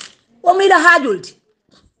kitinamba o mi la hajulti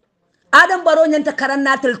Adam Baro nyanta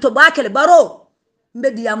karannatel to bakele Baro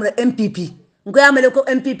mbedi yamra MPP ngo yamale ko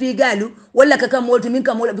MPP galu wala ka kam wolti min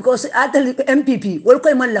kam wala because atal MPP wol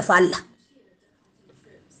koy man la falla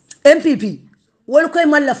MPP wol koy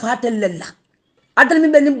man la fatal lalla atal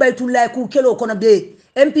min benim baytullahi ku kelo kono be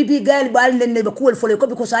MPP gal bal len ne be ko wol fole ko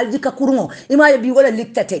because alji ka kurungo ima bi wala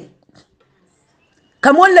liktate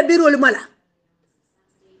kam wala birol mala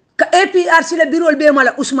ka APRC la birol be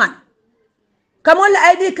mala Usman kam wala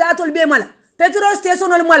ID ka atol be mala petrol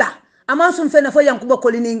station ol mala aman sun fena fo yankuba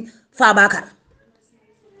kolinin fa bakar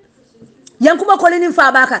yankuba kolinin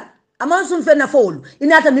fa bakar aman sun fena fo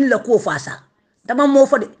inata min la ko fasa tamam mo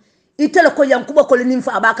fo de itela ko yankuba kolinin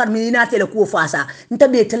fa bakar min inata la ko fasa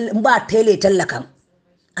ntabe tel mba tele telakan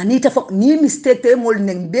anita fo ni mistake te mol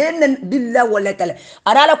nen benen billah wala tala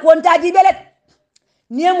arala ko onta jibelet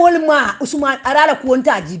ni mol ma usman arala ko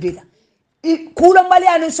onta jibela kulon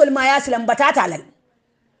baliya ni solmaya silam batata lal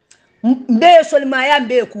mbe solmaya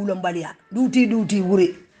mbe kulon baliya duti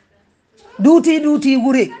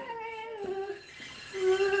wure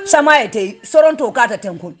sama ete soronto kata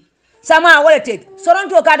tenkun sama wala te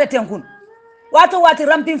soronto kata tenkun wati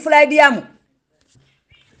ramping fly diamu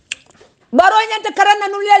baro nyanta karanna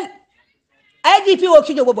nulel IGP o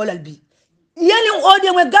kijo go bolal bi yelin ode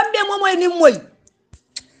mo gambe mo moy ni moy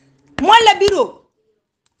mo la biro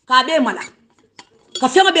ka be mala ka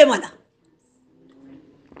fenga be mala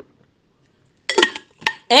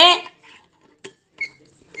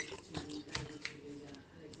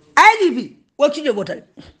IGP o kijo botal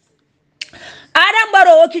adam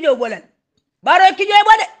baro o kijo bolal baro kijo e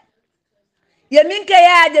bode ye min ke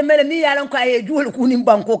yaaje mele mi yalan ko ay juul kunin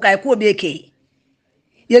banko kay ko be ke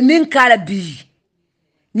ye min kala bi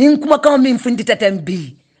nin kuma kam min fundita tan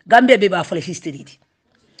bi gambe be ba fala history di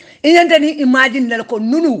inyanta ni imagine lal ko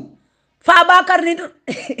nunu fa bakar ni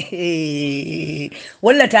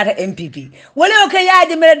wala tata MPP wala o ke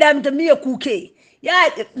yaaje mele dam to mi kuke ya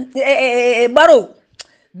baro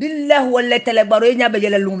billah wala tele baro nya be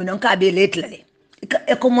jela lumi non ka be letlale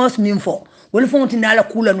e commence min fo wala fonti nala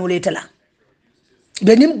kula no letala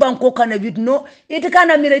benim banko kana bitno ite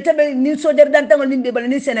kana mira ite be ni soder dan tangol min be bal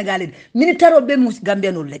ni Sénégalais militaro be mus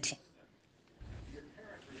gambeno lati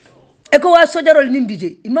e ko wa sojarol min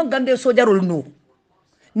bije imam gambe sojarol no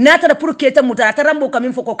natara pour keta mutata Rambo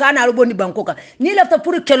kamin foko kana ro boni banko ka ni lafta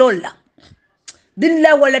pour kelol la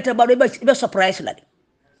billahi wala tabaro be surprise la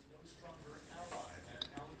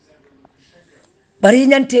bari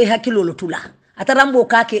nyante hakilo lutula ata Rambo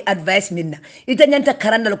kake advice minna ita nyanta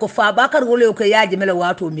karandal ko fa bakar wole ko yaaji mele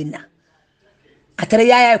wato minna atare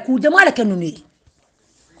yaya ku jamala kanuni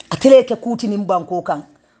atele ke kutini banko kan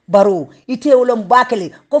baro ite wolon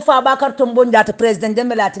bakale ko fa bakar tombo ndata president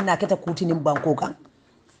jamela tinna keta kutini banko kan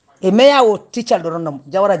e meya wo teacher doronnom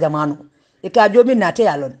jawara jamanu e ka jomi nate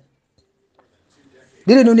yalon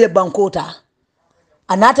dire nuni banko ta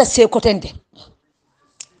anata se kotende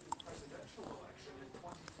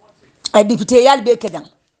ay député yal be kedan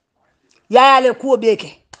yaale ko beke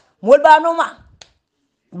mol ba no ma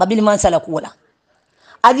babil man sala ko wala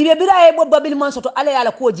ajibe biraye bo babil man soto ala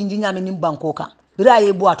yala ko jinji nyame nim banko ka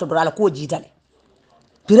biraye bo ato do ala ko jitale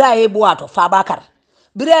biraye bo ato fa bakar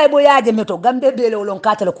biraye bo yaaje meto gambe bele wolon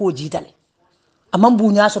katale ko jitale amam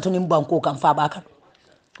bunya soto nim banko kan fa bakar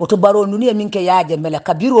oto baro nuni e minke yaaje mele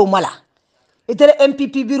ka biro mala itere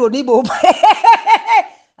MPP biro ni bo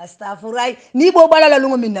astaghfirullah ni bo balala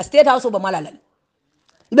lungo minna state house ba malala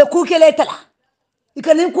ibe kukele tala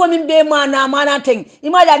ikanin ko min be mana ten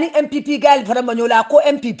imaja ni MPP gal fara manyola ko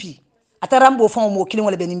MPP ata Rambo fon mo kilin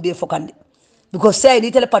wala be nin be fokande because say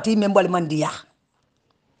ni tele party member man dia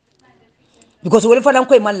because wala fana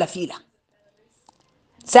ko man la fila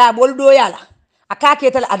sa bol do yala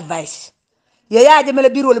akake tele advice ye yaaje mele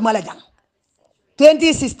biro le malajang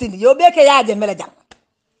 2016 yo be ke yaaje mele jang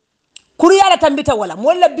kuriyala tambita wala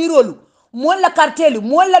molla birolu molla kartelu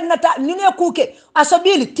molla nata nine kuke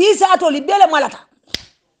asobili tisa ato libele malata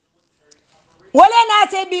wala na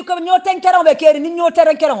te bi ko nyoten keron be keri ni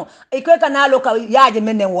nyoten keron e ko kana lo ka yaaje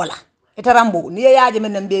menen wala ita Rambo ni yaaje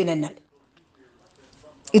menen be nenal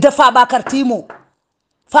ita fa bakar timo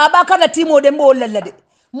fa bakar la timo de mbo lallade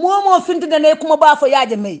momo fintinde ne kuma ba fo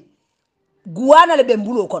yaaje mai guwana le be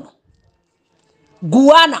mbulo kono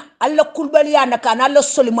guwana alla kulbaliya nakana alla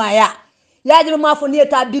solimaya yaji ma fo ni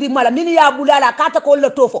ta biri mala min ya bulala kata ko la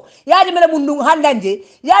tofo yaji mele mundu handanje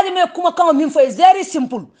yaji me kuma kan min fo very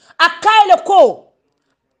simple akaile ko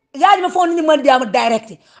yaji me fo ni man diam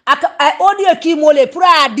direct aka audio ki mole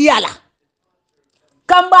pra diala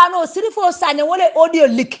kambano sirifo sanya wole audio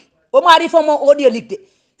leak o mari fo mo audio leak de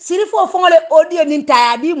sirifo fo le audio nin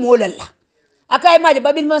taya di molalla akay maji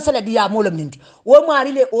babil man sala diya molam ninti o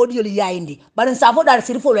mari le audio li yayindi barin safo dar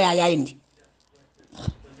sirifo lo yayindi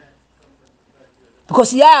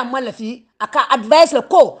because ya malafi aka advice le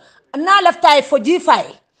ko na lafta fo G5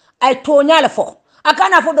 ay tonya le fo aka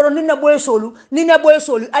na fo doro ninna boy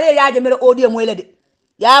solu ale yaaje mele audio moyle de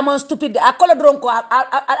ya man stupid akola dron ko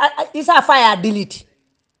isa fire delete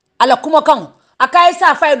ala kuma kan aka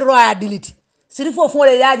isa fire dro ya delete sirifo fo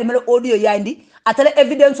le yaaje mele audio yayindi atale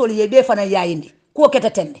evidence oli yebe fana yayindi ko keta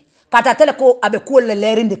tende kata tele ko abe ko le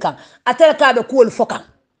lerindi kan atele ka abe ko fokan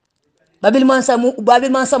babil man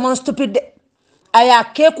sa mon stupide aya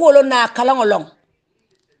ke ko lo na kalangolong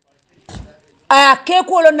aya ke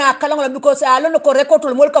ko lo na kalangolong because alo no ko record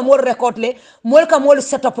mol ka mol record le mol ka mol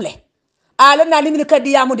setup le alo na ni ka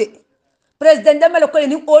diamude president demel ko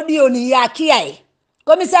ni audio ni ya kiyai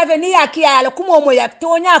commissaire ni ya kiyai la kumo mo ya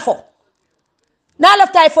to nyafo na la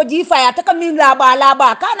tay fo ji faya ta kam min la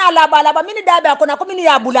ba kana la ba min da ba ko na ko min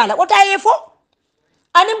ya bulala o tay fo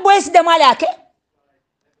anim boys de malake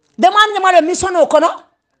de man nyama mission ko no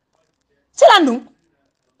silandum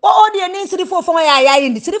o audio ni siri fo fo ya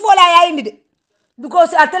yindi siri fo la ya yindi de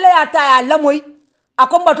because atele ya ta la moy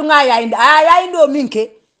akombatu nga ya yindi ya yindi o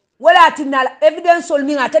minke wala tinala evidence sol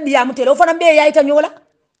mi ngata diamu tele o fana be ya ita nyola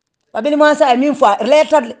babini mansa min fo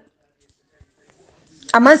related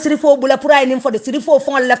aman siri fo bula pura ni fo de siri fo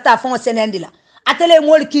fon lefta fon senendi la atele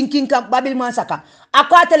mol king kam babil mansa ka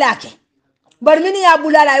akko atele ake bar mini ya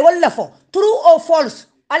bulala ay wala fo true or false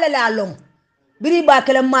ala la long biri ba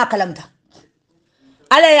kalam ma kalamta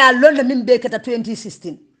ala ya londa min be kata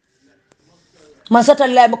 2016 mansata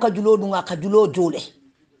lay baka julo dunga ka julo jole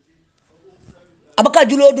abaka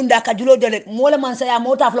julo dunda ka julo jole mola mansa ya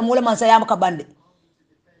mota fla mola mansa ya maka bande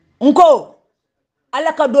nko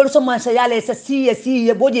ala ka dol so mansa ya le sa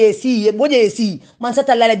siye boje si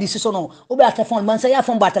mansata lay di sono o be ata fon mansa ya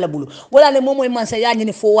fon batala bulu wala le momo mansa ya ni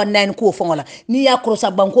 419 ko fon wala ni ya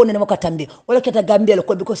krosa banko ne maka tambe wala keta gambia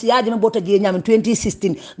ko because ya jeme bota je nyam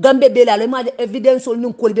 2016 gambe be la le ma evidence ol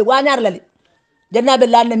nin kolbe wanar lali jannabe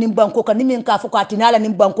lanna nim banko ka nimin ka fuka tinala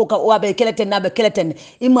nim banko ka o be keleten nabe keleten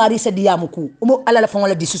imari sa diyamu ku umo ala la fon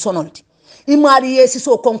wala di sonolti imari yesi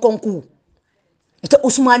so konkonku ita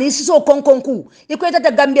usmani si so konkonku iko ita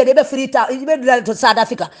gambia de be frita be dal to south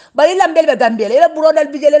africa bari lambel be gambia le brodal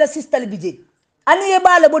bije le sister bije ani ye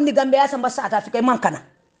bala bondi gambia samba south africa mankana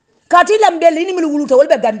kati lambel ni mi wuluta wol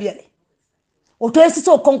be gambia le o to si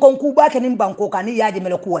so konkonku ba ke nim banko ka ni yaje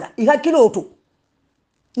mele ko wala i hakilo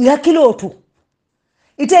to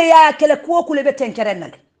ite ya kele ko kule be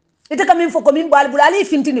tenkerenal ite kam min fo ko min bal bulali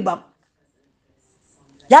fintini bam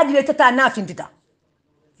yaji be tata na fintita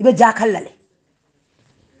ibe jakallale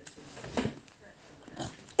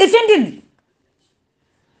ifindin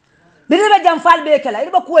bibe jam fal be kala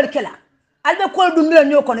ibe ko kala albe ko dum be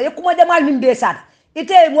nyokono e kuma jamal min be sada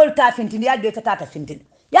ite mol ta fintini yaji be tata fintini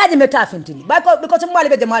yaji me ta fintini ba ko because mo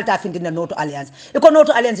be jamal ta fintini noto alliance e ko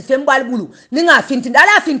noto alliance fem bal bulu ni nga fintini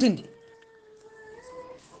ala fintini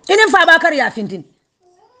inin fa bakar ya fintini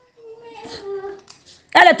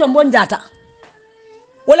ele tombon jata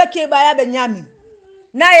wala ke baya be nyami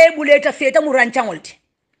na e buleta feta mu rancangolti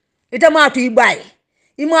ita ma tu ibai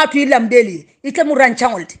ima tu lambeli ita mu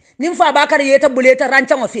rancangolti nim fa bakar yeta buleta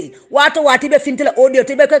rancango fe wato wati be fintila audio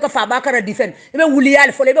te be ko fa bakar defend be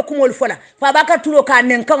wuliyal fole be kumol fola fa bakar tulo ka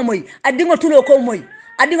nen kan moy adingo tulo ko moy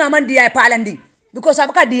adinga man diya palandi because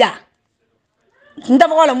abaka diya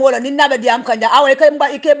ndafa wala mola ni nabe diam kanja awe kay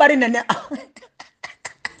mba ike bari nene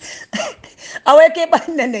awe ke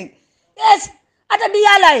bari nene yes ata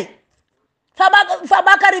diya lay fa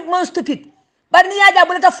bakar mon stupid bari ni yaja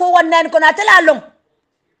buleta 419 ko na tela long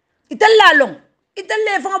itella long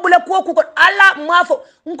itelle fa bula ko ko ala mafo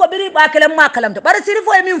nko biri ba kala ma kalamta bari siri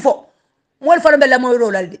fo e min fo mol fa be la moy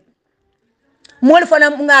rolalde mol fa na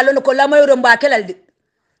ngalo ko la moy ro ba kelalde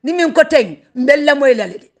ni min ko teng mbel la moy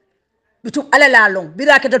lalde bitum ala la long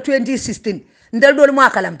bira kata 2016 ndal dol ma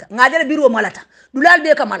kalamta ngajere biro malata dulal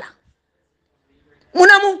be kamala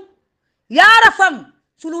munamu yara fam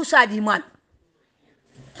sulu sadi man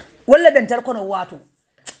wala ben tar kono wato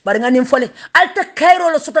bar ngani fole alta kairo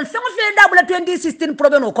lo sotal fe dabula 2016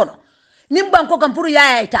 problème o kono nim banko kam pour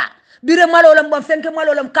yaaya ita bire malolam bam fenke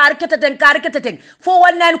malolam kar keteten fo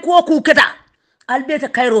wannan ko ku keta albeta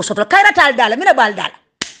kairo sotal kairata al dala mina bal dala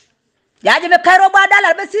yaaje be kairo ba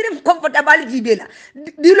dala be sirim comfortable jibela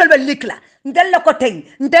dilol be likla ndella ko teng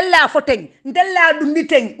ndella fo teng ndella dumbi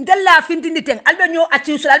teng ndella fintindi teng albe ñoo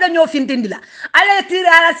acci albe ñoo fintindi la ale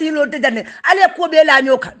tira si lo de janne ale ko be la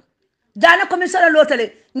ñoo kan dana commissaire lotale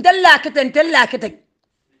ndella keten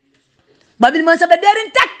babil man sabe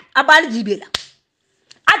derin tak abal jibela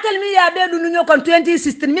atel mi ya be dunu ñoo kon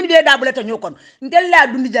 2016 min be da bulata ñoo kon ndella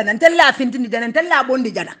dundi janna ndella fintindi janna ndella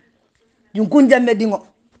bondi janna jun kun jamme dingo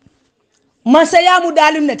masayamu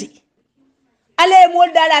dalim nati ale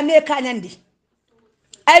mol dala me kanyandi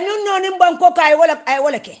ay nun no nim banko kay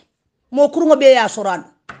wala ke mo kurungo be ya soran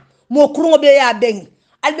mo kurungo be ya beng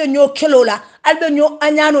albe ñoo kelola albe ñoo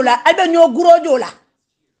anyanola albe ñoo gurojola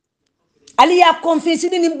ali ya confiance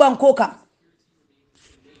ni nim banko ka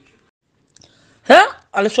ha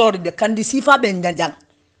al sori de kandi sifa ben jang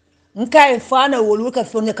nkai fana wolu ka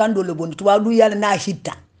fonye kando le bondi tuwa du yala na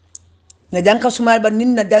hitta na janka sumal ba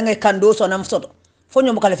ninna danga kando so nam soto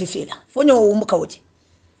fonyo mukala fi fela fonyo wo muka woji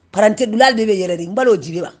parante dulal bebe yere ring balo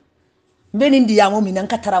jibe ba mbeni ndi yamo mi nan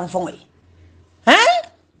ka taram fongoy hein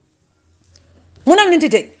munam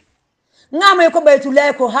nintite ngama ko baytu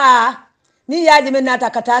lay ko ha ni yaji men nata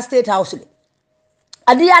kata state house le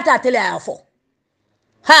adiyata tele afo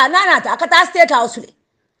ha nanata kata state house le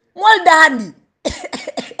mol dahandi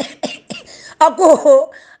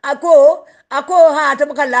ako ha ta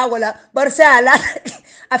baka lawala barsala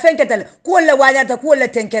afenke tale ko la wajata ko la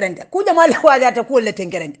tenkerende ku jama la wajata ko la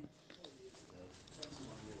tenkerende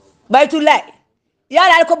baytullah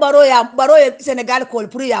yala ko baro ya Senegal ko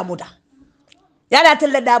pour ya muta yala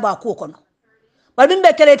telle da ba ko kono ba dum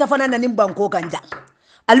be kele ta fanana nim banko kanja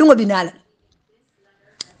alungo binala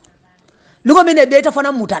lungo mine be ta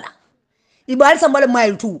fanan mutala ibal sambal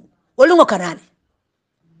mail tu olungo kanane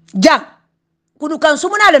jang kudu kan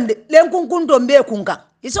sumuna lemde len kun to be kun kan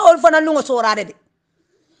iso ol fanan lungo sorade de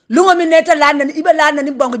lungo mine ta lanna ibe lanna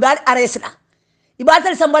nim banko ibal aresla ibal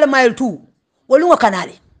tal sambal mail tu olungo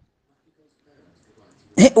kanale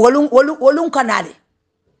wolun kanale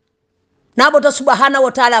na bota subhanahu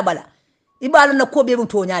wa ta'ala bala ibala na ko be mu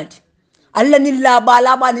to nyalti alla ni la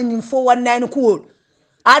ba ni fo wannan ku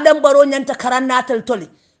adam baro nyanta karanna tal toli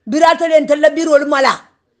biratal en tal birol mala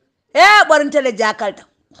barin tele jakalta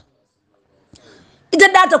ita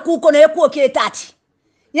data ku ko ne ko ke tati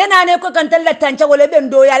yana ne ko kan talla tanca wala ben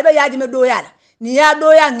doya be yaji me doya ni ya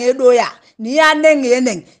doya nge doya ni ya neng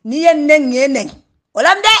ni yen neng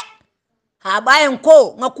olam de ha bayen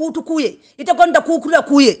ko ngakutu kuye ita konta kukula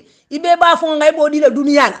kuye ibe ba fon ngai bodi la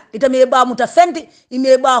duniya la ita me ba muta fenti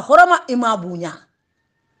ime ba horoma ima bunya.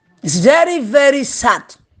 It's very very sad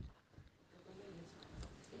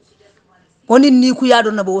oni ni ku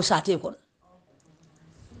yado na bo sate kon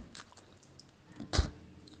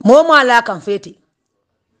moma la kan feti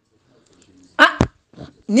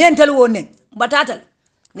ni entel wonen batatal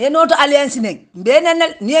ne noto alliance nen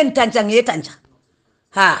benenel ni en tancha nge tancha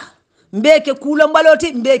ha mbeke kula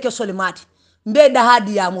mbaloti mbeke solimati mbe da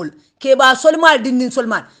hadi yamul ke ba solimal dinnin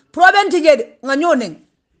solman problem tigede nga nyonen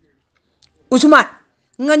usman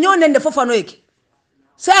nga nyonen de fofano yake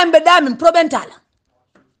sa mbe damin problem tala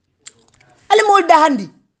ali mol da handi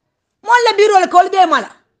mol la biro le kol be mala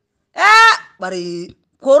bari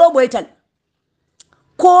koro boytal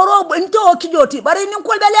koro into kijoti bari nin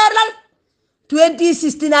kol be lerlal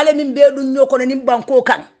 2016 ale min be dun nyoko nin banko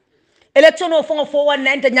kan election o fongo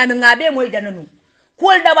 419 ta nyami ngabe moy jananu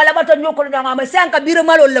kol da bala bato nyoko da ngama sanka biro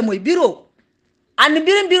malo le moy biro an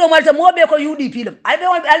biro malta mo be ko UDP lam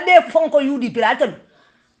albe fonko UDP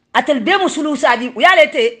atel be musulu sadi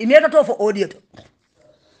yalete imeto to fo audio to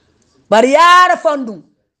bari yara fandu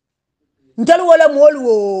ntal wala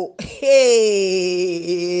molwo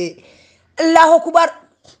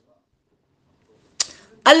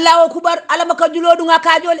Allahu akbar alama ka julodu nga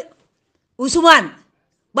kajole Usman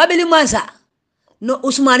babili mansa no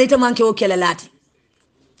Usman ita manke o kela lati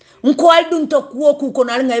nko aldun to ku ko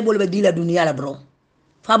nal ngay bolbe dila duniya la bro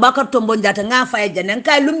fa bakar tombon jata nga fay janen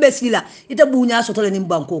kay lumbe sila ita bunya so to nim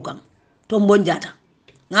banko kan tombon jata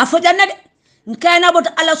nga fo janna de nkayna bot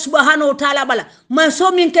Allah subhanahu wa ta'ala bala man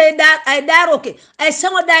so min kay da ay daroke ay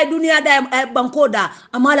sama da duniya da ay banko da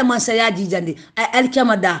amala man sa yaji jande ay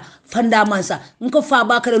alkama da fanda mansa nko fa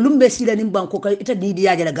bakare lumbe sila nim banko kay ita didi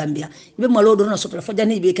yaji la Gambia ibe malodo na soto fa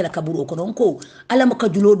janni be kala kaburo ko non ko ala maka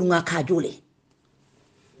julodu nga ka jole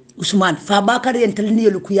Usman fa bakare en talni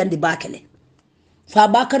lu ku yandi bakele fa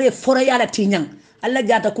bakare fora yala tinyang alla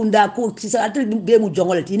jata kunda ko kisa atel be mu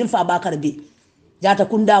jongol tinin fa bakare be jata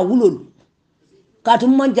kunda wulol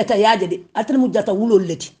katum man jata yaje de atel mu jata wulol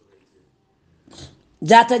leti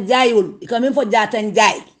jata jayul ikamen fo jata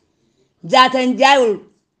jayul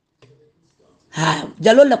ha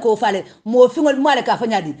jalol la ko fale mo fingol male ka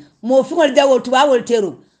fanyadi mo fingol jawol tubawol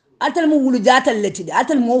tero atel mu wulu jata leti de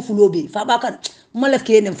atel mo fulobe fa bakar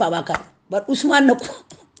malake nen fa bakar bar Usman nako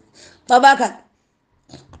fa bakar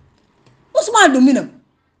Usman duminam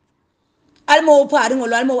almo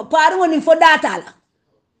paringo ni fo data la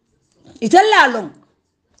italla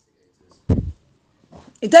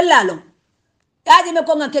long yaji me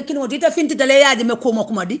ko ngake kilingoti ita finti tale yaji me ko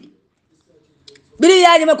makuma di biri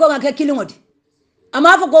yaji me ko ngake kilingoti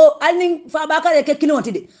ama fa ko alni fa bakare ke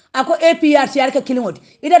kilingoti de ako APRC yar ke kilingoti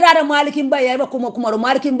ida dada malikin bay yaba ko makuma ro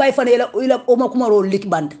malikin bay fa ila o makuma ro lik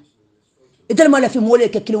band ital mala fi mole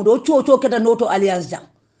ke kilingoti o cho keta noto alliance jang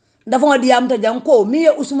dafa ngadi yamta jang ko mi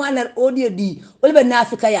Usman ar odie di wolbe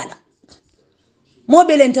nafika yala mo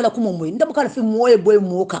belente la kuma moy ndam kala fi moye boy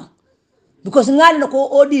mo kan because ngal na ko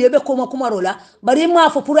odi be ko ma rola bari ma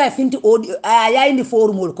fo pura finti odi ya indi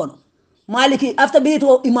forumol kono maliki after be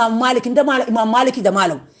to imam maliki ndama imam maliki da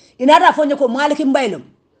malam ina da fonye ko maliki mbaylum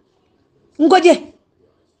ngoje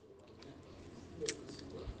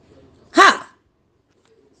ha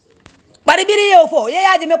bari biri yo fo ye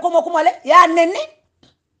yaji me ko ma le ya nenne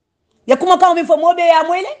ya kuma kan mi fo mobe ya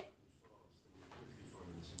moyle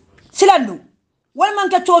silandu wal man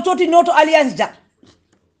ka tototi noto alliance ja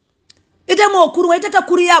ite mo kuru ite ta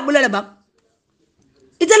kuriya bulale ba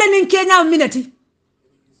ite le nin kenya minati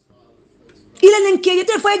ile nin kenya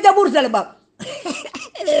ite fay jabur dal ba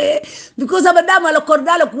because abadama la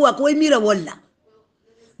kordala kuwa ko mira walla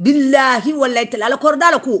billahi wallahi tala la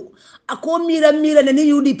kordala ku ako mira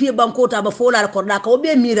ni UDP banko ta ba fola la korda ko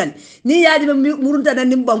be miran ni yaadi murunta na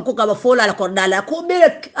nim banko ka ba fola la kordala ko be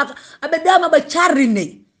abadama ba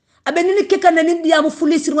charrine abenini keka na nim diamu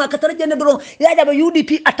fulisir ma katara jende doron yaada ba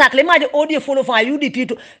UDP attaque le maade audio follow fa UDP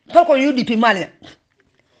to ko UDP malina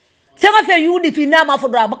sama fe UDP na ma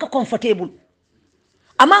fodra ba ka comfortable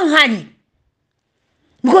amang hani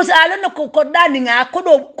because alon ko korda ni nga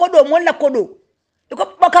kodo mon la kodo ko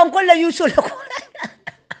bakam ko la yuso la ko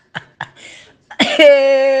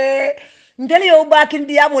ndeli yo bakin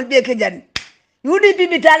diamul be ke jan UDP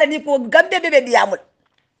bitala ni ko gambe be diamul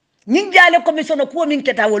ning jale commission ko min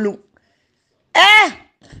keta wolu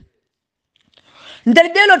ndel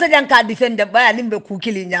belo to janka defende baya nimbe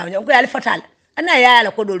kukili nyaaw ko yali fatal ana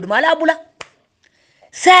yaala ko doldu mala bula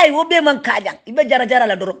sai wo be man kajang ibe jara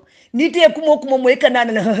la doro ni te kumo moy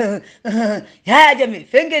kanana la ya jami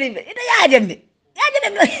fengeri be ida ya jami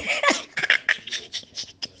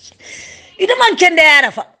ida man kende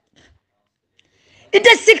arafa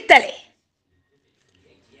ida siktale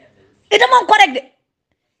ida man correct de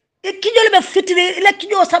ikijole be fitri ila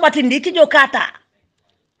kijo sabatindi kijo kata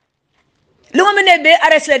lungo mene be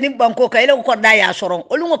arresle ni banko ka ila ko da ya soron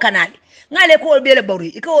o lungo kanali ngale ko bele bawri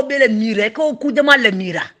iko bele mira ko ku jamal la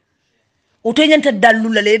mira o to nyanta dallu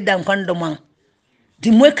la le dan fando man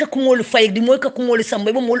di moy ka ko ngol fay di moy ka ko ngol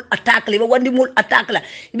samba be mol attaque le be wandi mol attaque la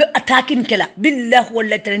be attacking kala billahi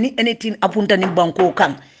wallahi ni anything apunta ni banko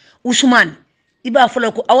kan Usman iba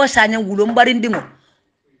folo ko awasanya wulo mbari ndingo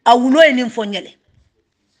awulo e ni fonyele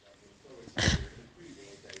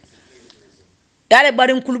yale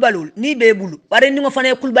barin kulbalul ni be bulu barin ni ngo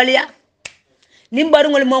fane kulbaliya ni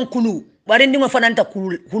barin ngol mon kulu barin ni ngo fananta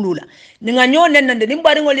kulula ni nga nyo nennande ni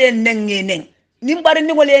barin ngol en nenge neng ni barin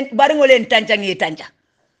ni ngol en barin ngol en tanja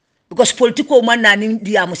because politiko man na ni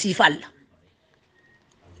diamu sifalla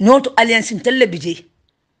noto alliance telle bije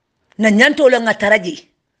na nyanto la ngataraji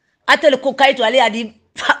atel ko kayto ali adi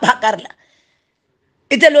bakarla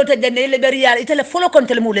itelo to jenne le beriyal itele folo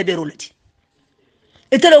kontel mu le berulati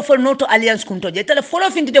itele folo noto alliance kunto je itele folo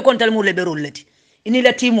findide kontel mu le berulati ini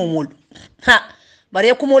la timo mul ha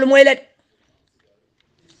bare ko mol moyle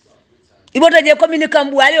ibota je commune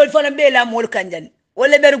kambu ali ol fona be la mol kanjan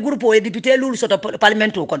wala ber groupe o député lulu soto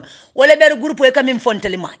parlemento kon wala ber groupe e kamim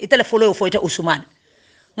fontelima itele folo foyta Ousmane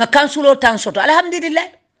nga kansulo tan soto alhamdulillah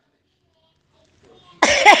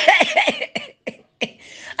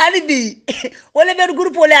ali bi wala ber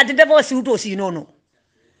groupe wala ati defo siwto si nono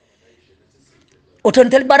o ton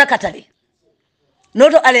tel barakatale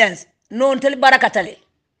noto alliance non tel barakatale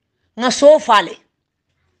nga so fale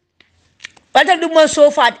batal dum mo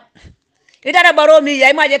so fade itara baro mi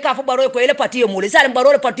yay maje ka fo baro ko ele patiyo mule sal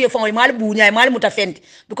baro le patiyo fo mal bunya mal mutafendi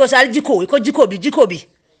because al jiko ko jiko bi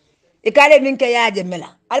e kale min ke yaaje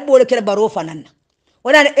mela al bole kele baro fanana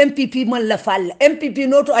wala MPP man la falla MPP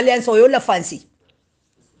noto alliance o yo la fancy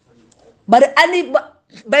bar ani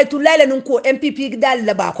baytullah la nun ko MPP dal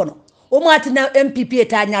la ba kono o matina MPP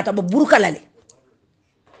ta nyata ba burkalale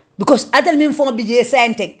because atel min fon bije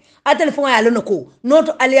sente atel fon ya lono ko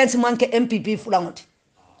noto alliance manke MPP fulangote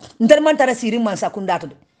ndar man tara siri man sakundato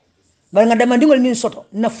de bar nga dama dingol min soto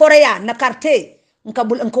na foreya na carte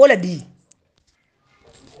nkabul nko wala di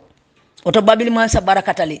oto babil man sa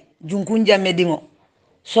barakatale junkunja medingo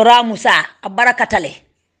sora musa abarakatale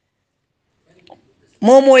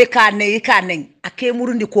momo e kane ake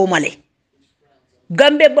murundi ko male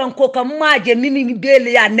gambe banko kam maje mimi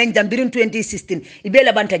bele ya nenjam birin 2016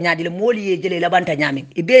 ibele banta nyaadi le moli ye jele la banta nyami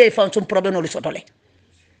ibe fan son problème no sotole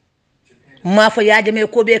ma fa yaaje me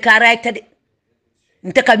ko be ka raytade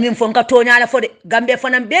nte kam min fon ka toñala fode gambe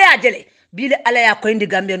fanam be ya jele bile ala ya ko indi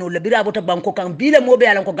gambe no le bira bota banko kam bile mobe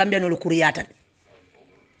ala ko gambe no le kuriyata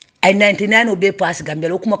ay 99 o be pass gambe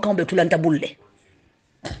lo kuma kambe tulanta bulle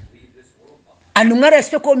anu nga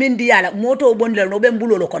respect ko min diyala moto bondel no be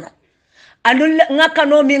mbulo lo kono anu ngaka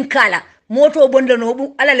no min kala moto bondel no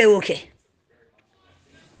bu ala le oke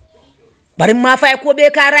bari ma fay ko be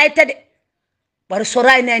ka rayta de bar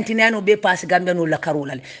soray 99 o be pass gambe no la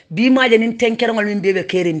karolal bi maje nin tenkere ngol min bebe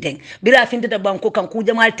kerin ten bira fintata banko kan ku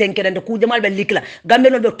jamal tenkere de ku jamal be likla gambe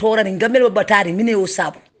no be torani gambe no batari mine o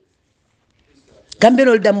sabu gambe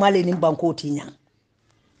no damale nin banko tinya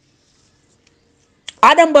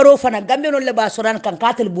adam baro fana gambe no le ba soran kan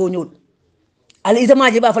katel bonyol al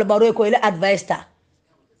izama je ba fal baro ko ile advice ta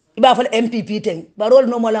iba fal MPP ten baro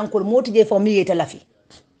no malankol moti je fami yeta lafi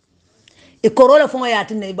e korola fo ya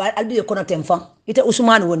tinne ba albi e kono tem fan ite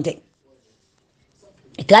usman wonte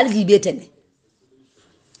ital jibe ten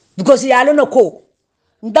because ya lo no ko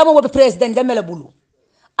ndamo wo president demela bulu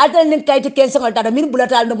adal nin kayti ken sangal tada min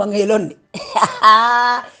bulatal no ngelonne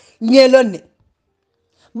ngelonne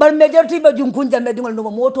bar majority ba junkun jambe dingol no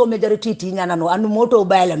moto majority ti nyana no anu moto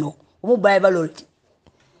bayla no mo bay balolti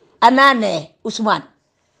anane usman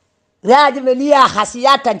raji me liya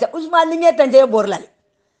hasiyatan ta usman ni ngeta je borlal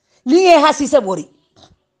li hasi sa bori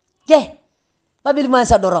ke babil man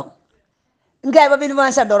sa dorong ngay babil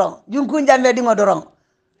man sa dorong junkun jambe dingo dorong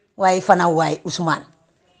way fana way usman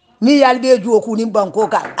mi yal be joku nim banko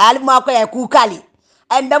ka al ma ko ay ku kali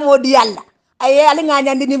ay ndamo di yalla ay ali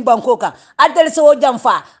nganyandi nim banko ka adal so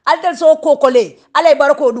jamfa adal so kokole alay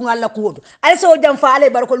barako dun alla ko al so jamfa alay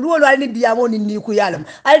barako luwolo al ni diyamo ni ku yalam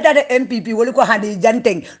al tata MPP woli ko handi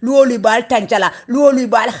janteng luwolo bal tancala luwolo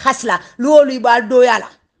bal hasla luwolo bal do yala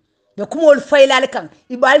de kumol faylal kan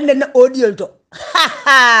ibal nen audio to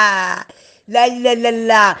la la la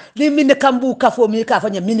la ni min kambu kafo mi ka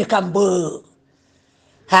fanya min kambu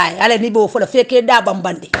hay ala ni bo fola feke da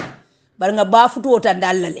bambande bar nga ba futo tan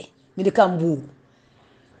dalale min kambu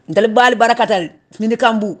ndal bal barakatal min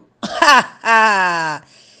kambu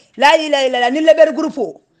la ilaha illa ni leber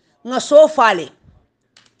grupo nga so fale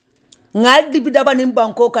ngal dibi daba nim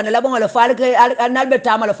banko kan la bon la fale ke nalbe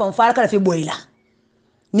tamala fon fale kala fi boyla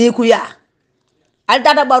ni ku ya al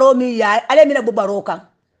tata baro mi ya ale mina bu baro kan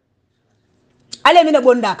ale mina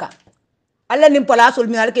bondaka alla nim palasol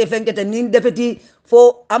mi alke fenkete nin deputy fo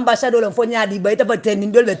ambassadeur fo nyaadi bayta baten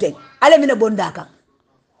nin dolbe ten ale mina bondaka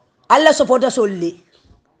alla supporta solli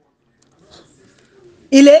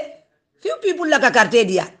ile few people la ka carte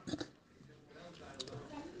dia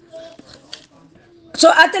so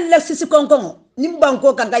atel la sisi konkon nim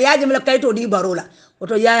banko kan ga yaaji mala kayto di barola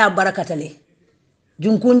oto yaya barakatale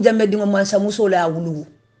junkun jamme dingo mansa musola wulu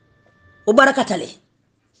o barakatale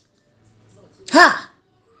ha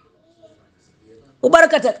o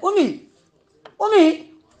barakatale umi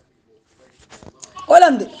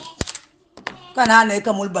olamde kana ne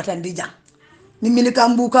kamul batandi jang ni mini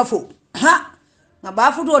kambu kafo ha na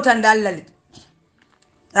ba futo tan dallali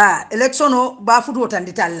ha election o ba futo tan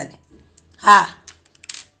di tallali ha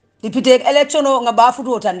député election o nga ba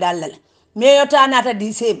futo tan dallali meyo ta nata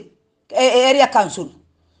di sem area council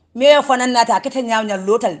meyo fanan nata kete nyawnya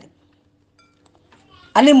lotal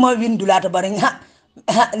ani mo windulata bari ha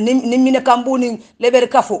ni mini kambu ni leber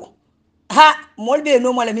kafo ha molbe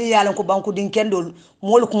no mala mi yalan ko banku din kendol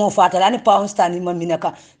mol ko mo fatala ni pound stand ni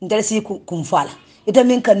maminaka ndel si kum fala ita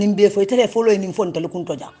min kan nimbe fo ita follow ni fon tel kun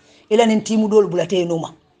toja ila nin timu dol bulate no ma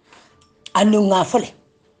anu nga fole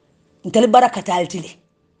ntel barakata altile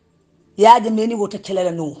yaaje meni wota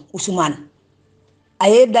kelala no usman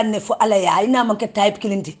aye danne fo ala ya ina man ka type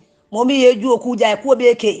kilinti momi ye juo ku jaay ko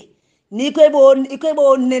be ke ni koy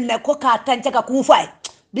bo nenna ko ka tanca ka ku fay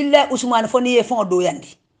billahi usman fo ni ye fon do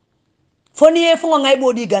yandi foni ye fonga ngay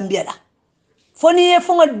bodi gambia la foni ye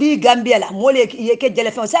fonga di gambia la mole ye ke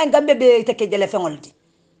jele fon sa gambe be te ke jele fon lti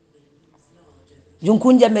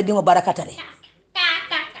junkun jamme dingo barakatale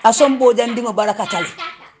asombo jandingo barakatale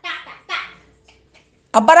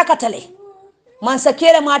a barakatale man sa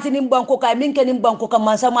kere mati nim banko ka min ke nim banko ka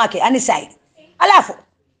man sa make ani sai alafo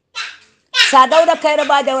sa dawda kayra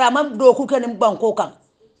ba jawra man do ku ke nim banko kan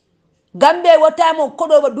gambe wota mo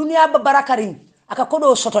kodo ba duniya ba barakarin aka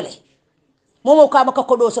kodo sotole momo ka maka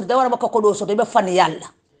kodo so dawara maka kodo so be fan yalla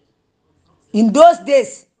in those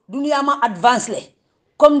days dunia ma advance le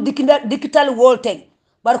comme digital world thing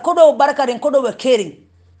bar kodo barakarin kodo be caring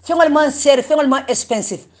fengol man ser fengol man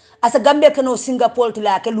expensive asa gambe kano singapore to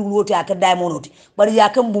la ke luloti aka diamond bar ya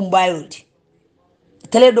kan bumbayoti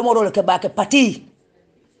tele do modol ke bake pati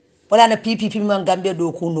wala na ppp man gambe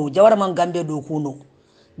do kuno jawara man gambe do kuno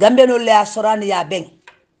gambe no le asorani ya ben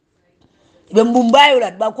be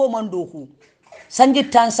mbumbayola ba ko man do ku sanji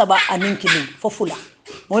tan saba anin kilin fofula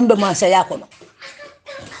wonbe man sa yakono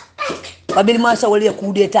babil man sa wali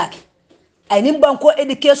ku de tak ay nim banko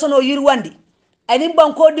education o yirwandi ay nim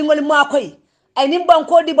banko dingol makoy ay nim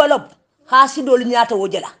banko develop hasidol nyaata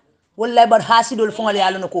wojela wallahi bar hasidol fongal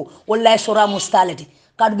yalla ko wallahi sura mustalati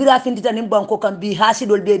kad bira findita nim banko kam bi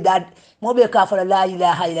hasidol be dad mo be ka fala la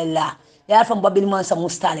ilaha illallah ya fan babil man sa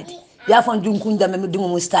mustalati ya fan junkun da me dungu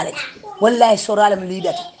mustalati wallahi sorala mi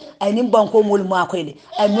lidati ay nim banko mol ma koyle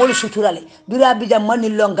ay mol suturale bira bijam mani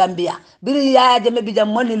long gambia biri yaaje me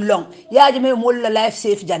bijam mani long yaaje me mol la life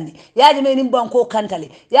safe jandi yaaje me nim banko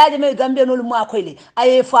kantale yaaje me gambia nol ma koyle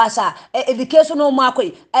ay fasa ay education o ma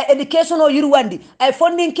koy ay education o yurwandi ay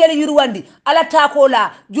funding kele yurwandi ala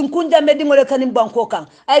takola junkun jambe dingole kanim banko kan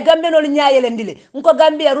ay gambia nol nyaayele ndile nko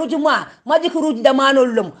gambia rujuma majik ruj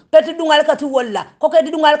damanol lum peti dungal katu walla ko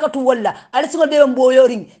kedi dungal katu walla ala singo be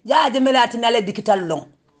mboyoring yaaje me lati nale digital long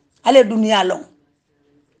ale dunia long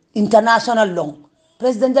international long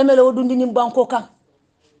president jamelo o dundi nim banko kan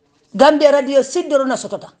gambia radio siddoro na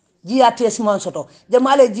sotota GRTS man soto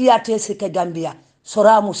jamale GRTS ke gambia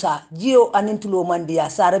sora musa jio anintulo mandia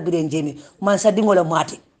sara biren jemi man sadingola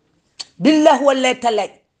mati billahi wallahi talay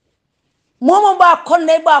momo ba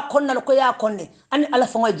konnal ko ya konne ani ala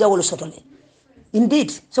fango jawol sotole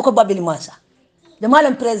indeed soko babili masa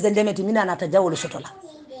jamale president jameti mina nata jawol sotola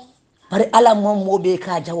bari ala mom mobe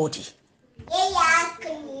ka jawoti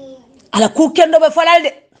ala ku kendo be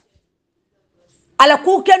falalde ala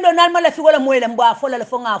ku kendo nan mala fi wala moyle mba folale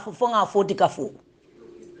fonga foti ka fu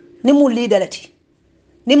ni mu leaderati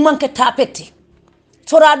ni manke tapeti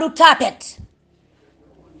toradu tapet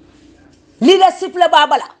leadership la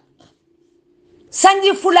babala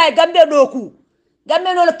sanji fulay gambe doku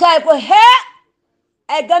gambe no kay ko he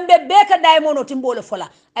ay gambe beka daimono timbole fola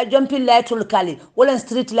ay jumping lightul kali wala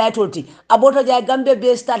street lightul ti abota jay gambe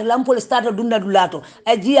be start lampol start dunna dulato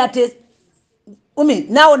ay jiate umi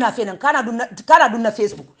nawo na fe nan kana dunna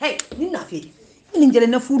Facebook hey ninna fe ni jele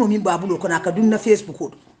na funo min babulo ko naka dunna Facebook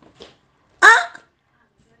ko ah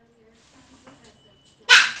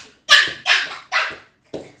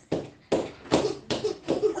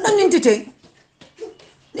nan nintite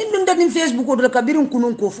nin dun da nin Facebook ko ka birin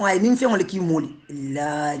kunun ko fa nin fe wala ki moli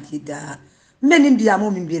la jida men indi ya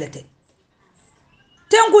mo min bilete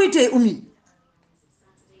tenko ite umi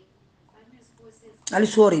ali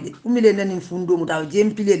sori de umi le nanin fundo mu taw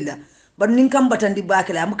jempilella bar nin kam batandi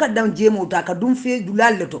bakala am kaddam jemo ta ka dum fe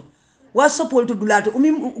dulalle to WhatsApp to dulato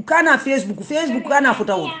umi kana Facebook kana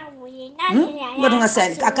fotawo ngoto nga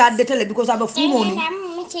sel aka detele because aba fumo ni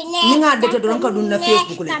nga dete don ka dun na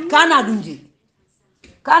Facebook le kana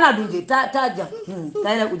dunje ta jam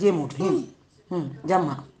tayla ko jemo to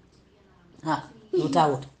jamma ha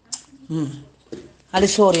lutawo ali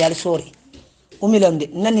sori umilonde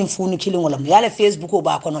nanin funu kilingolam yale Facebook o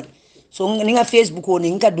ba kono so ninga Facebook o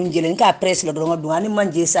ninga dunjele ninga press la do ngadu ani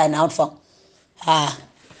manje sign out fa ha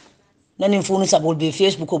nanin funu sabol be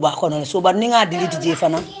Facebook o ba kono so bar ninga delete je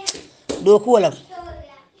fana do ko wala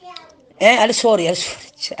ali sori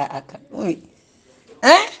chaka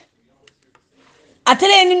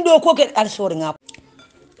atele nin do ko ke ali sori nga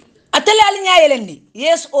atele ali nyaayelendi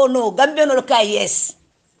yes or no gambe no ka yes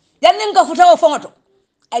yannin ka futawo fongoto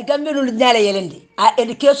ay gambe no nyaale yelendi a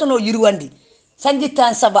education o yirwandi sanji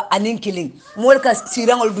tan saba anin killing mol ka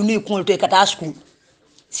sirangol duni ko to kata school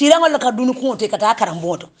sirangol ka duni ko to kata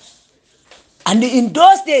karamboto and in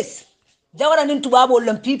those days jawara nin tubabo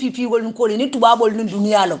lam PPP gol ko ni tubabo nin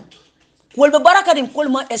duniya lam kol be baraka din kol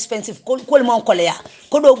ma expensive kol ma ko leya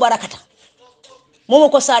ko do barakata momo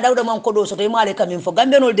ko sa dawda man ko do so to male kamin fo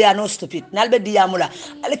gambe no they are no stupid nalbe diyamula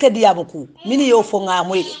alika diyamu ku mini yo fo nga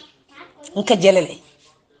moyde nka jelele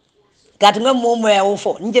gat ngam momo ya wo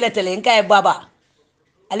fo njeletele nka e baba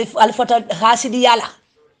alfata hasidi yala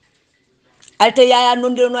alte yaya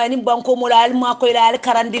nondiro no ani banko mo la ma ko ila al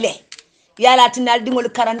karandile yala tinal dingol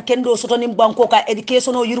karan kendo soto nim banko ka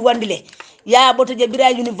education o yurwandile ya boto je bira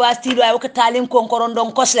university do ay ko talim ko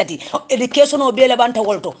korondon koslati education o bele banta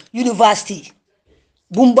wolto university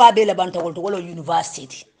bumba bele banta wolto wala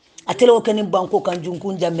university atelo kanim banko kan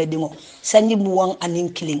junkun jamme dingo sanji mu wan anin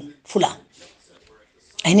killing fula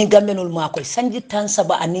ayni gambenol makoy sanji tan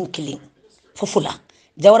saba anin killing fo fula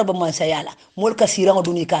jawara ba man sayala mol ka sirango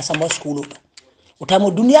duni ka sama school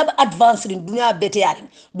utamo dunia ba advance rin dunia bete yarin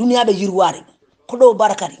dunia be yirwari ko do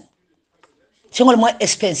barakari singol mo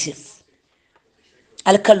expensive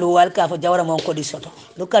alkalo alka fo jawara mon ko di soto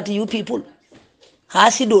look at you people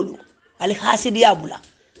hasidolu al hasidi abula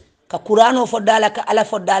ka qur'ano fo dala ka ala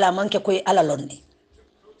fo dala manke koy ala lonni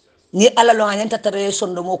ni ala lo anyanta tare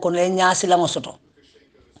sondo mo ko le nyaasi la soto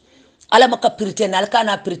ala maka pretend al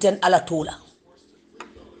kana pretend ala tola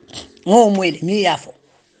ngo moyle mi yafo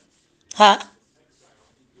ha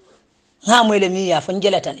moyle mi yafo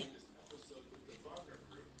njelatale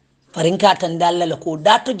farinka tan dalla ko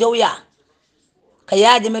dato jawya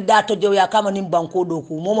kayaje me dato jawya kama nim banko do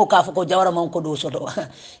ku momo ka fo ko jawara man ko do soto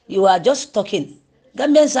you are just talking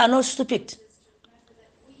Gambians are not stupid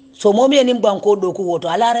so momi nim banko do ku woto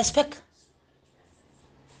ala respect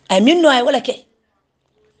ay min no ay wala ke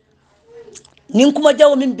nin kuma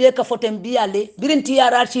jawo min be ka foten biyale birinti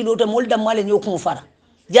yara tilo to molda male nyokum fara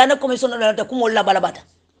jana commission la ta kuma la balabata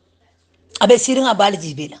abe sirin abali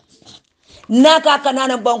jibela naka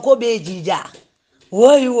kanana banko be jija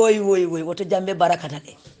woy woto jambe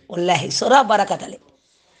barakatale wallahi sora barakatale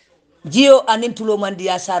jiyo anin tulo mandi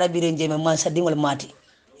ya sara birenje me man sadingol mati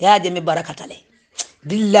ya je me barakatale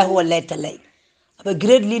billahi wallahi talay aba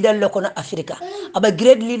great leader lokono africa aba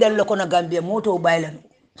great leader lokono gambia moto baylanu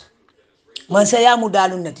man sa ya mu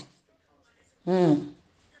dalun nati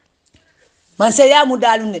man sa ya mu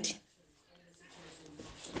dalun nati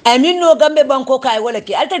amin no gambe banko kay wala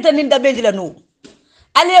ke altata nin dabeji la no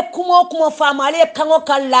ale kuma fama ale kango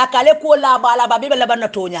kala kale ko la bala babe la banna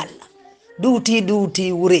to nyalla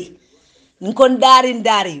duti wure nkon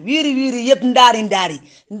dari wiri yep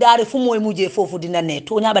ndari fu moy muje fofu dina ne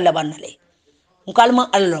to nyaba la banna le nkalma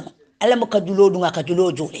allong alama ka julo dunga ka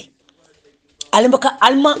julo jole alama ka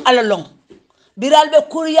alma alalong biralbe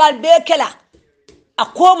kuryal be kela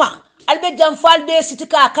akoma albe jamfal be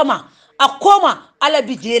sitika kama akoma ala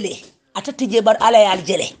bijele atatije bar ala yal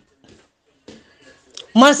jele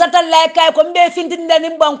man sata laykay ko mbe findinde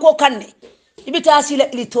nim banko kanne ibita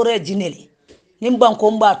sila ilitore jineli nim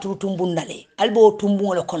banko mba tutumbunale albo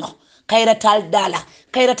tumbungole kono kayra tal dala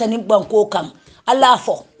kayra tanim banko kam alla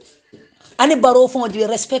fo ani baro fo di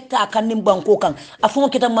respecta kan nim banko kan afon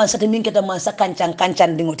kita man sata min kita man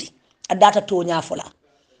sakancan dingoti adata to nya fola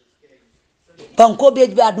banko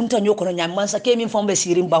beji be adunta nyoko no nyam man sa kemi fombe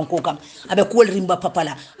sirim banko kan abe kol rimba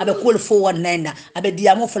papala abe kol fo wonnaina abe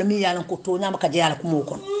diamo fola mi yalan ko to nyama ka jeyala ko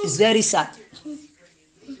moko is very sad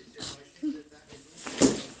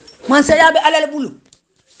man sa yabe alal bulu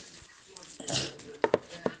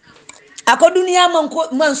ako duniya man ko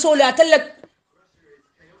man sole atele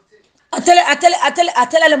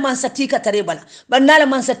man sati ka tare bala banala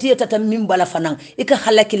man sati ta min bala fanan ika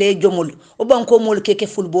halakile jomol o banko mol keke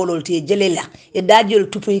footballol te jelela e dajol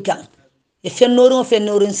tupuy kan e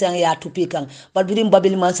fennorin san ya tupuy kan balbirim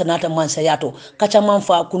babil man sanata man sayato kacha man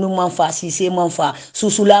fa kunu man fa sise man fa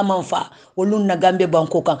susula man fa wolun na gambe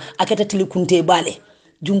banko kan aketa tilikunte bale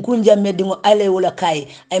junkun jamme dingo ale wala kai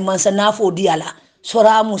ay man sanafo diala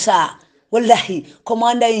sora musa wallahi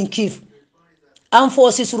commander in chief Armed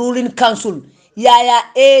Forces Ruling Council Yaya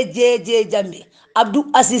AJJ Jambe Abdul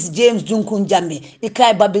Aziz James Junkun Jambe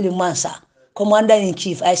Ikai Babili Mansa Commander in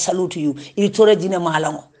Chief I salute you Ilitore jine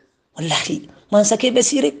malango wallahi Mansa kebe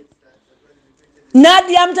siri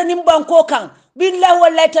Nadi amta nimbanko kan billahi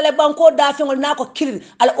wallahi tale banko dafingol nako kirir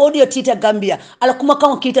al audio tita Gambia al kuma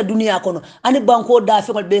kan kita dunia kono ani banko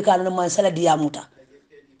dafingol be kan man sala diamuta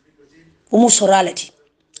umu soralati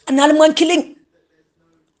anal man killing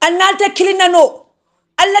analta killing no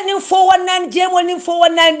alla nin 419 jemol nin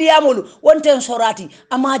 419 diamolu wonten sorati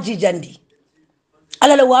ama jijandi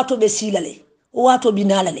alla la wato be silale wato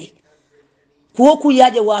binalale ko ku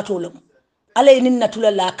yaje wato lam alla nin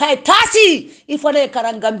natula la kay tasi ifane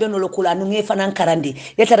karangambe no lokula no nge fanan karandi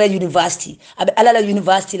yetara university abe alla la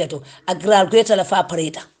university leto a graduate la fa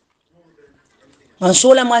pareta man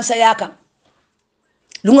sola man sayaka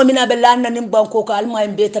lungo mina be lanna nim banko ko alma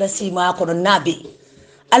en betara sima ko no nabe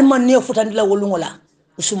alma ne futandi la wolungola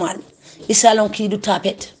Usman isalon kidu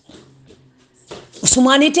tapet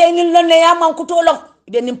Usmani te ngin lonne ya man ko tolon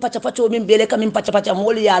be nim pacha min bele kam min pacha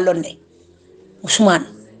mol ya lonne Usman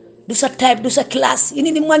du sa type du sa class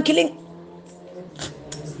ini ni man killing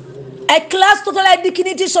a class total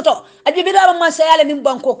dignity soto aji bira man sayala nim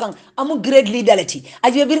banko kan amu grade leaderity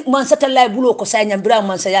aji bir man satalla bulo ko saynya bira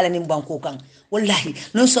man sayala nim banko kan wallahi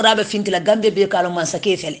non sorabe fintila gambe be kalo man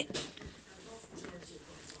sake fele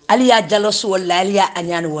aliya jalos walla aliya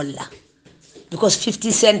anyan walla because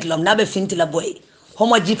 50 cent lom nabe finti la boy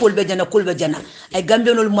homo jipol be jana kulbe jana ay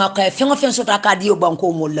gambe nol ma kay fengo fen sota ka diyo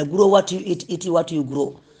banko mol la grow what you eat what you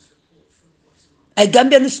grow ay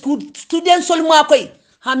gambe no students sol ma koy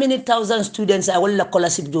how many thousand students ay walla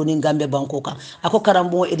scholarship joni gambe banko ka ako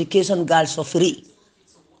karambo education girls for free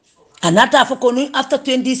anata fako no after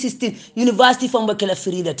 2016 university from bakela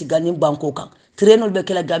free that ganim banko kan trenol be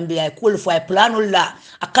kala gambia ay qualify planol la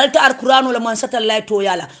akalta alquranol man sata lay to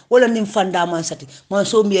yala wala nim fanda man sati man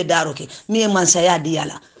so mi daroke mi man sayadi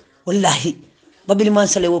yala wallahi babil man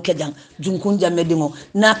sale wo kejang junkun jamme dingo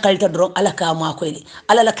na kalta dron ala ka ma ko ile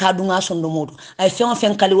ala la ka dunga sondo modu ay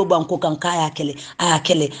fen kali wo banko kan kaya kele aya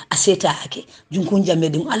kele aseta ake junkun jamme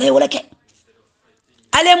dingo ale wala ke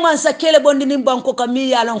ale man sa kele bondi nim banko kan mi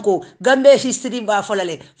yalan ko gambe history ba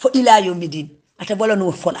folale fo ila yomidin ata bola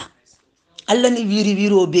no fola alla ni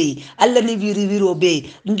wiro be alla ni wiro be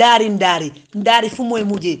ndari fu moy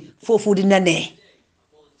muje fofu di nane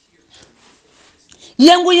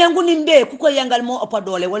yangu nimbe kuko yangal mo opa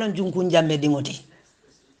dole wala junkun jamme dingoti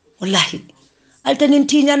wallahi altanin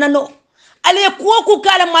tinya nano ale ko ku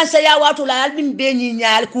kala mansa ya wato la albin be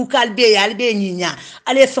nyinya al ku kal be ya albe nyinya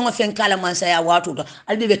ale fon fen kala mansa ya wato do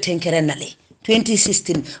albe be tenkere nale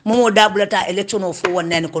 2016 momo dabulata election of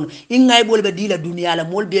 19 kono ingay bolbe dila duniya la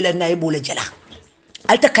mol be la ngay bole jala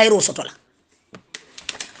alta kayro sotola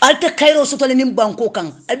alta kayro sotola nim banko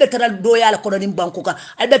kan albe tara doya la kono nim banko kan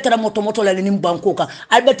albe tara moto la nim banko kan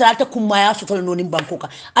albe tara alta kumaya sotola no nim banko kan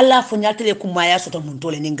allah fo nyatele kumaya sotola mun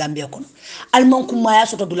tole nim gambia kono alman kumaya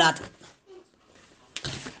sotola dulata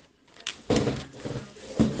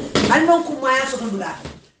alman kumaya sotola dulata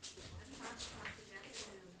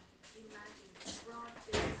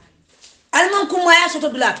alman kumaya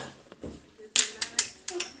sotola dulata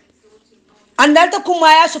andalta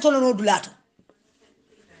kumaya sotola no dulata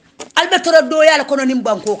albetora doya la kono nim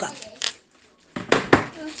banko ka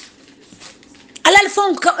alal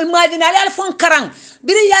fon imagine alal fon karang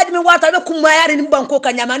biri yaadi me wata be kumaya nim banko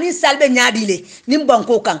ka nyama ni salbe nyaadile nim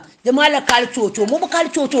banko kan jamala kal chocho mo kal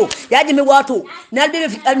chocho yaadi me wato nalbe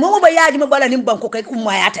mo ba yaadi me bala nim banko ka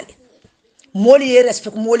kumaya tale moli ye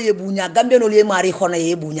respect moli ye bunya gambe no le mari khona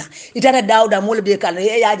ye bunya itara dawda moli be kal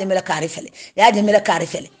ye yaadi me la kari fele yaadi me la kari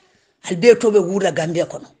fele albe tobe wura gambe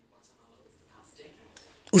kono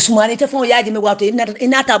Usmani te fon yaji me wato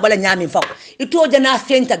inata bala nyami faw ito jana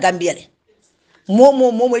fenta gambiele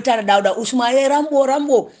momo itara dawda Usmani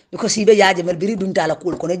rambo because ibe yaji mer biri dun tala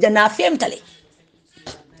kul kono jana femtale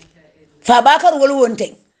fa bakar wol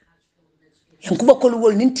wonte en kuba kol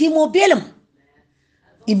wol nin timo belam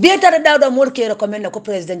ibe tara dawda mol ke recommend ko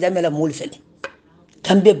president jamela mol fele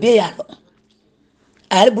kambe be yalo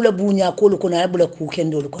al bula bunya kol kono al bula ku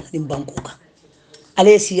kendol kono dim banko ka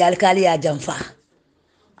ale si yal kali ya jamfa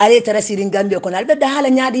ale tara sirin gambe kono albe da hala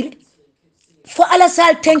nyaadile fo ala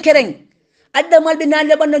sal tenkereng adda malbe nan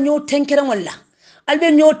le banna nyo tenkereng walla albe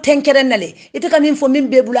nyo tenkereng nale ite kam min fo min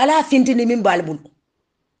bebul ala fintini min balbul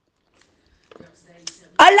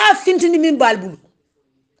ala fintini min balbul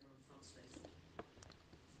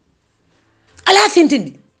ala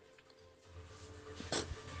fintini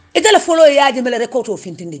ite la folo yaaji mele rekoto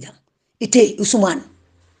fintini jam ite Usman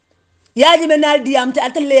yaji me nal diam te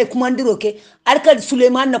atale kumandiro ke alkal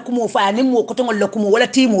Suleiman na kumo fa ni mo ko tongol la kumo wala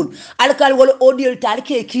timul alkal wala audio tal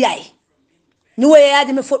ke kiyai ni way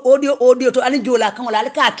yaji me fo audio to ani jola kan wala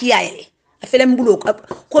alka kiyai afelem bulo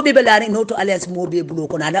ko be belani no to alliance mo be bulo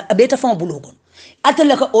ko na abeta fon bulo ko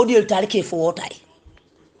atale ka audio tal ke fo wotay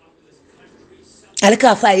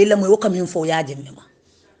alka fa yilla mo wakam hin fo yaji me ma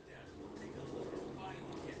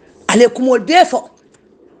ale kumo be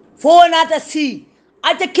fo nata si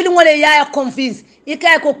ate kilingole yaya convince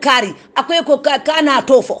ikay ko kari akoy ko kana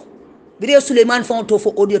tofo bire Suleiman fon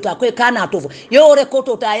tofo audio ta akoy kana tofo yo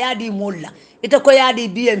rekoto ta yadi molla ita ko yadi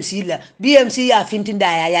BMC la BMC ya fintinda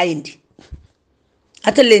ya yindi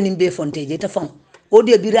atele nimbe fonteje ta fon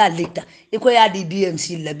audio bira likta iko yadi BMC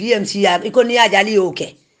la BMC ya iko ni yajali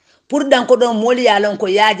yoke pour dan ko don moli ya lon ko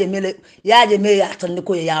yaje me ya tan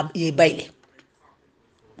ko ya bayle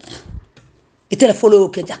itela follow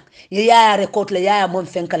ke jang ya record le ya mon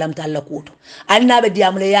fen kalam talla kuto alna be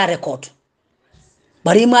diam le ya record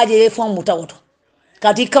bari maje ye fon mutawoto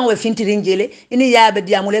kati kan we fintirin jele ini ya be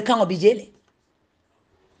diam le kan o bi jele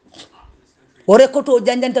o record o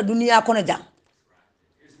janjanta duniya kono jang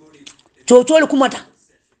to le kumata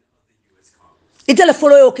itela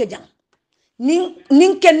follow ke jang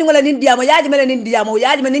nin ken ni wala nin diam yaaji mele nin diam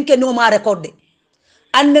yaaji men nin ken no ma record de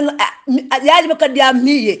and yaaji be ka diam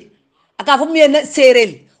miye aka fu mi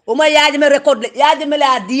serel o ma yaaji me record yaaji me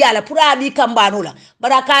la diala pour adi kambano la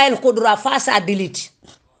bara kayel kodura face à delete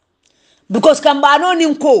because kambano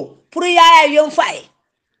nin ko pour yaaya yon fay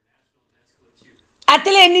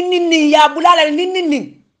atele nin ya bulala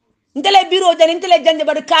nin ndele biro jani ndele janje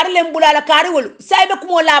bar karle bulala kariwol saybe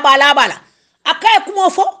kumo la bala akay kumo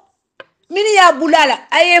fo mini ya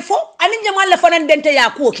bulala aye fo ani jamal la fanan dente ya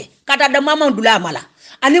koke kata da mama dula mala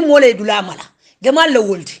ani mole dula mala jamal la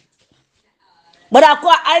woldi bara ko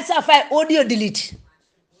alsa fay audio delete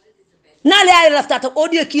na le ay lafta ta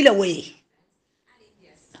audio kila way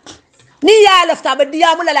ni ya lafta ba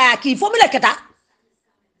diamu la ki fo mi la keta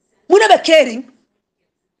muna be caring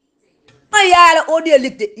ma ya la audio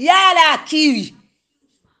likte ya la kiwi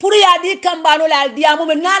pour ya di kambano la diamu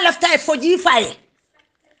me na lafta e foji fay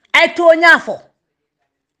ay to nyafo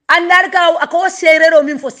andar ka ako serero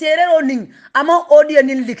min fo serero ning ama audio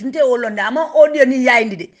nin liknte wolonda ama audio ni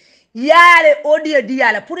yayndi de yale audio di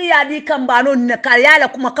yala pour ya di kambano ne ka yala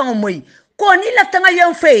kuma kan moy ko ni lafta nga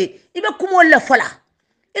yen fe ibe kumo la fola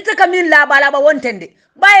ite kamin la bala ba wontende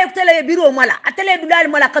baye tele biro mala atele dulal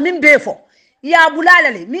mala kamin befo ya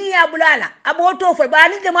bulala le mi ya bulala aboto fo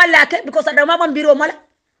bani de malake because adama man biro mala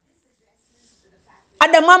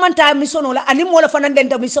adama man ta misono la ani mola fanan den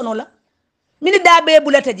ta misono la mini da be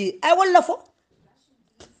bulata ji ay walla fo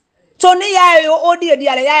so ni ya yo odi di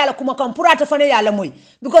ala ya la kuma kan purata fane ya la moy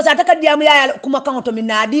because ataka diam ya kuma kan to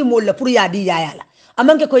minna di mola pour ya di ya la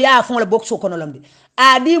amanke ko ya fon la boxo kono lamdi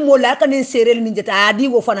adi mola kan serel min jeta adi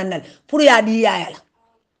wo fananal pour ya di ya la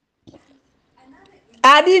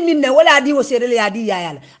adi minne wala adi wo serele adi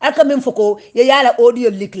yayala aka min foko ye yala audio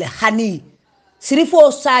likle hani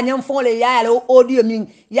sirifo sanyam fole yala audio min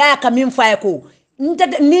ya ka min fay ko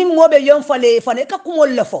ni mobe yon fale fane ka kumol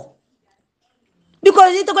le fo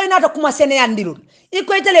because ito ko inata kuma sene andilul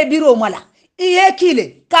iko itele biro mala iye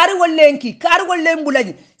kile kari wollenki kari wollen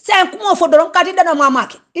bulaji sen kuma fo doron kati dana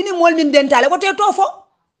mamake ini mol min dentale ko te to fo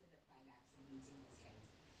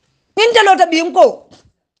intelo ta bimko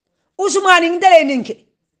Usmani ngdele ninke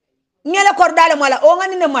ngela kordale mala o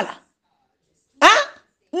ngani ne mala ha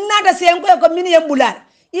nada sen ko mini yembulal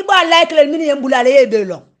iba like le mini yembulal e be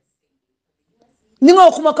long ni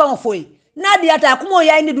ngo kuma kan foyi nadi ata kuma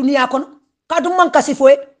yayi ni duniya kono kadum man kasifo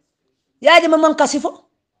yaaji man kasifo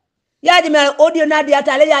yaaji me audio nadi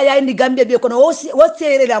ata le yayi ni gambe be kono o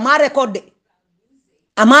sere la ma record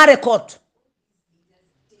ama record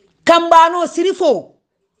kambano sirifo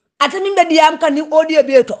atami be diam kan ni audio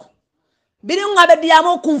be to bini ngabe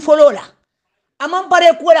diamo kum folola amam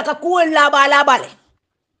pare ko la ka ko la bale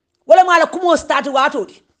wala mala kumo start wato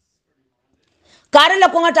di kare la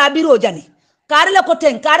ko ngata biro jani kare la ko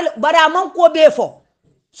ten kare bara man ko be fo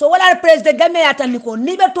so wala president game ya tan ko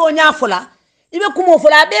ni be to nya fola ibe kumo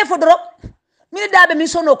fola be fo dro mini dabe mi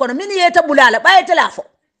sono kono mini yeta bulala baye telafo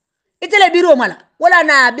itele biro mala wala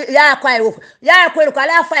na ya ko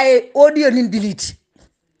ala fa audio nin delete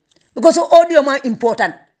because audio man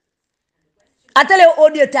important atale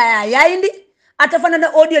audio ta yaindi atafana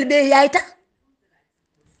na audio be yaita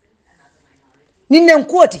ninnen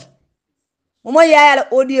koti momo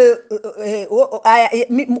yaala audio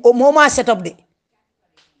moma setup de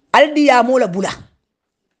aldi ya mola bula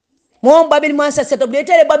mom babil man sa setup de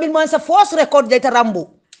tele babil man sa force record de Rambo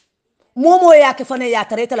momo yake fana ya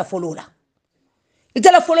tare tele follow la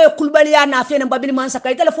itele follow kulbali ya na fe na babil man sa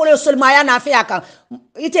kay tele follow sulma ya na fe aka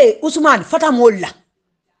ite Usman fata molla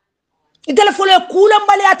itele fole kulam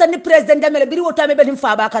bali ata ni president damele biri wota me be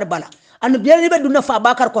fa bakar bala anu bieli be dunna fa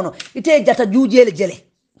bakar kono ite jata jujele jele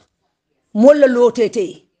molla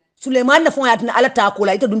lotete Suleiman na fon yatna ala ta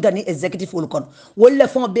kula ite dunta ni executive ul kono wala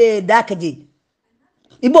fon be dakaji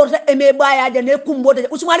iborta eme baya ja ne kumbote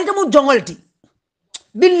Usmani to mo jongolti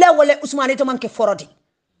billa wala Usmani to manke foroti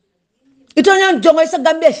ito nyan jongol sa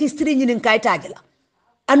gambe history nyinin kay tajala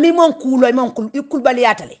ami mon kulo mon kul bali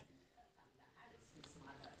atale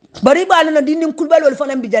bari balu na dinin kulbalol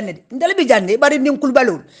fana bi janne ndel bi janne bari nin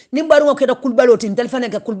kulbalol nin baru ko da kulbaloti ndel fana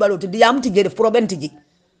ka kulbaloti di yamti jere probenti ji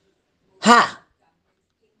ha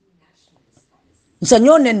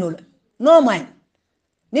nsanyo nenul no mine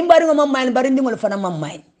nin bari ngo mamma bari ndingol fana mamma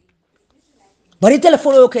bari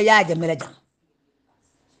telefono ke yaaje mele jam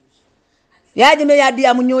yaaje me yaadi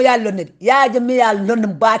amu nyo yallo ne yaaje me yallo ne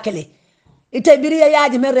bakele ite biri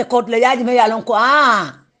yaaje me record le yaaje me yalon ko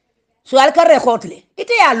so alka record le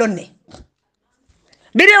ite ya lonne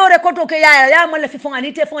biri o record ke ya mala fi fon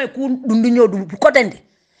anite fon e ku dundu nyodu ko tende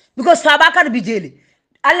because fa bakar bi jeli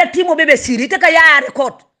alla timo bebe siri te ka ya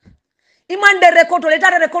record imande record le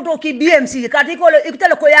tare record ki BMC kati ko le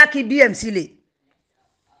ikutele ko ya ki BMC le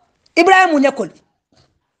Ibrahim Nyakoli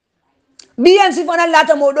BMC fana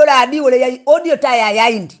lata modola adi wala ya audio ta ya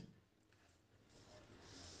indi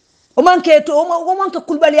o manke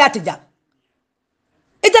kulbali atija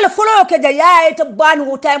itele follow ke ja ya ite banu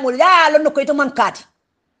wo time ya lon ko ite man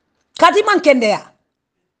kati man kende ya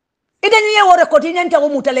ite nyi wo record nyanta wo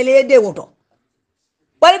mutalele de woto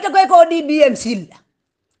wala te ko di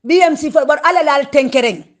BMC fa bar ala lal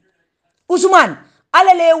tenkereng Usman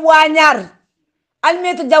ala le wanyar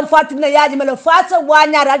almet jam fatina yaaji melo fasa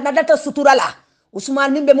wanyar na data suturala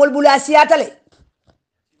Usman mimbe mol bulu asiyatale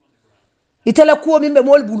itele ko mimbe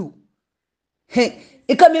mol bulu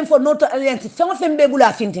ikamin for not alliance fengo fembe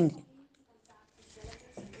bula fintindi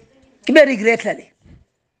ibe regret lale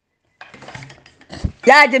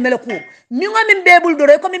yaaje melo ko mi ngomin bebul do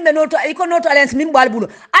ko min be noto ay ko noto alliance min bal bulu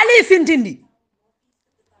ali fintindi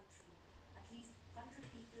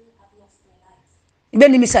ibe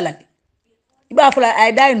ni misalati iba fula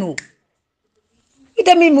ay day no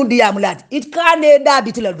ite min mudi yamulati it kane da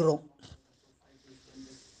bitila doro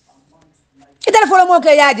ite folo mo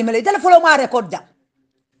ke yaaje melo ite folo ma record ja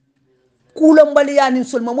kulam baliya nin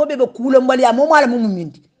solma mo bebe kulam baliya mo mala mo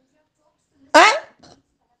mumindi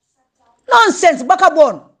nonsense baka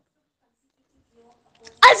bon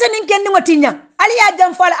alse nin kendi ngotinya ali ya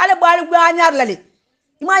jam fala ala bal wanyar lale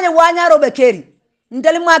imanya wanyaro be keri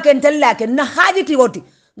ndali ma ken tella ken na hajiti woti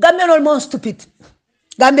gambenol mon stupid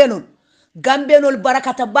gambenol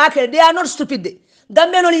barakata bakere they are not stupid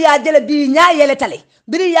gambenol ya jele bi nya yele tale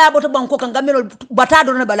biri ya boto banko kan gambenol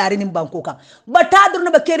batado na balari nim banko kan batado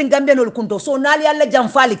na bakeri gambenol kunto so nali alla jam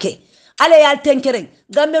fali ke ale yal tenkere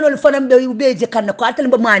gambenol fanam be je kan ko atal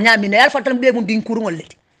ba ma nyami ne yal fatal be mum din kurungol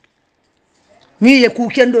leti mi ye ku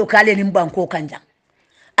kendo kale nim banko kanja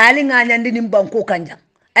ali nganyandi nim banko kanja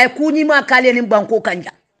ay kuni ma kale nim banko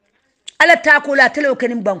kanja ala tako la tele ko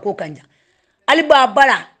nim banko kanja ali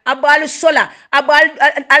babara abal sola abal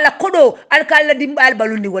ala kodo al kala dimbal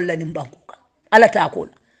balundi wala nim banko ala tako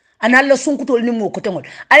analla sunkutol ni mo ko tengol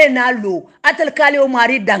ale na lo atal kale o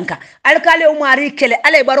mari danka al kale o mari kele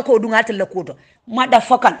ale barako dunga atal la koto mada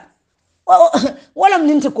fakal wala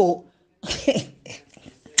ninti ko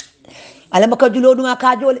ala maka julo dunga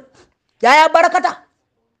ka jole ya barakata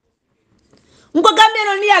ngo gambe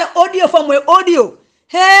no ni ala audio famo audio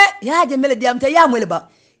he ya je mele diamta ya mele ba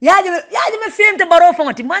ya je me filmte baro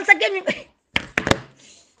fongati man sa gemi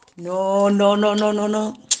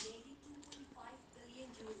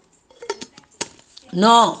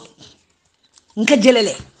no nka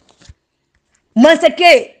jelele man sa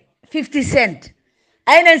ke 50 cent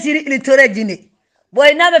ayna siri ilitore jini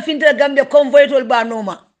boy na be finta gambe convoy tol ba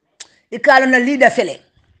noma ikalo na leader fele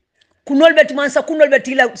kunol bet man sa kunol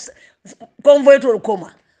betila convoy tol koma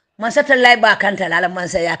man sa talay ba kanta la man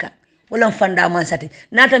sa yaka wala fanda man sati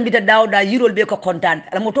nata mbita dawda yirol be ko kontan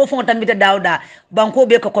ala moto fon tan mbita dawda banko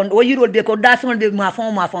be ko kon o yirol be ko dafon be ma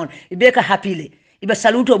fon be ka happile ibe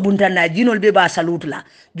saluto buntana jinol be ba saluto la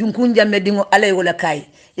junkun jamme dingo alay wala kay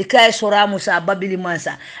ikay sora musa babili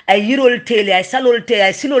mansa ay yirol tele ay salol te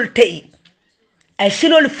ay silol te ay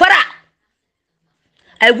silol fara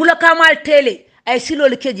ay gula kamal tele ay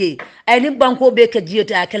silol keje ay nim banko be ke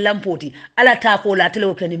jiyete ay ke lampoti ala ta ko la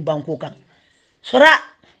tele ko nim banko kan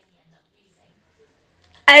sora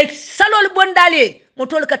ay salol bondale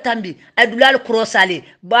motol ka tambi ay dulal crossale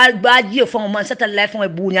ba jiye fon man sata life mo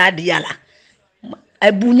bunya di yala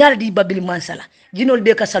ay bunyal di babili mansala jinol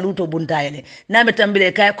be ka saluto buntayele nabe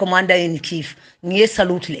tambile kay commander in chief ngi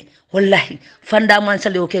salutule wallahi fanda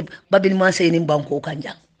mansale oke babili mansa ni banko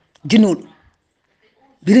kanja jinol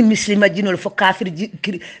biri muslima jinol fo kafir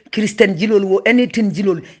christian jilol wo anything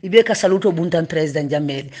jilol ibe ka saluto buntan president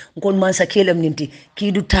jammeli ngon mansa kelem ninti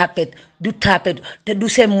ki du tapet te du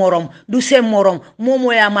sem morom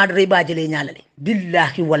momo ya madre bajele nyalale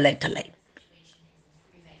billahi wallahi talay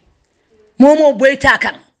momo boyta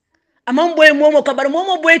kan amam boy momo kabar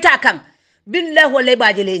momo boyta kan billahi wallahi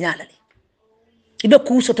bajele nyalale ibe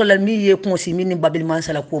ku soto la mi ye konsi min babil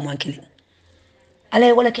mansala ko mankili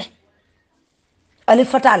alay wala ke ali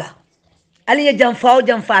fatala ali ye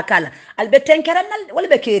jamfa kala al be tenkeran nal wala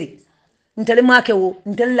be keri ntele make wo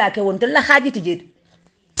ntele la ke wo ntele la haji tije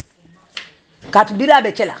kat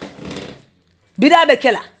birabe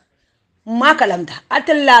kela makalamta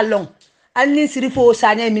atella long alni sirifo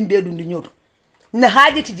sanya min be dundu nyoto na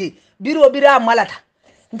haji tije bira malata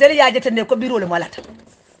ntele ya jete ne ko biro le malata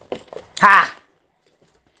ha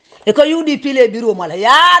e ko UDP le biro mala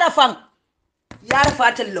yara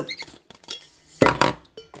fatello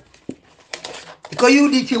ko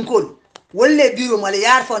yudi finkol wolle biro mala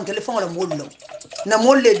yar fon telephone la mollo na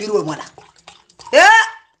molle biro mala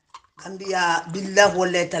ambiya billah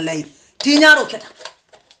wallahi talay tinyaro keta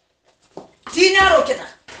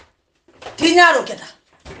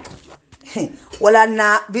wala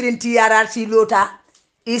na birinti yarar si lota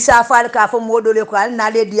isa fal ka fo modole ko al na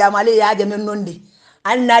le diamale yaaje men nondi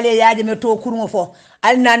al na le yaaje me to kurmo fo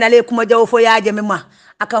al na le kuma jaw fo yaaje me ma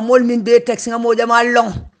aka mol min be text nga mo jama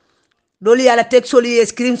long doli yala text soli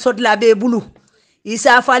screenshot la be bulu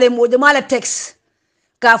isa fale mo jama la text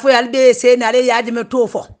ka fo yal be se na le yaaje me to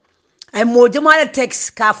fo ay mo jama la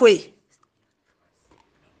text ka fo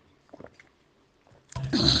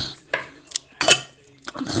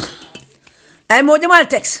ay mo jama la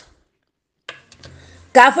text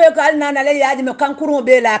ka fo ko al na le yaaje me kan kurmo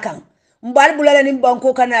be la kan mbal bulala nim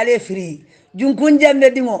banko kanale free junkun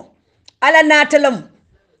jambe dingo ala natalam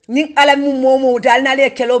ning ala mum momo dal na le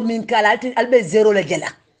kelo min kala albe zero le jela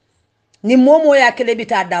ni momo ya kele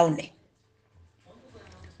bita dawne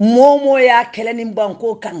momo ya kele nim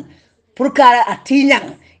banko kan pour kala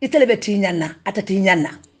atinyan itele be tinyanna atatinyanna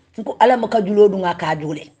ko ala maka julodu nga ka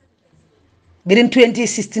jule birin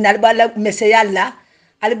 2016 albala messe yalla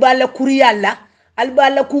albala kuri yalla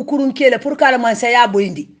albala kukurun kele pour kala man sa ya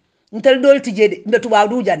boyndi ntel dol tijede mbe tuba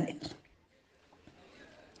du janne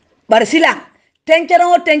bar sila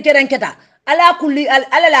tenkeren keta ala kulli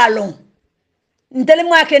ala la long ntele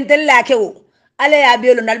ma ken tel la kewo ala ya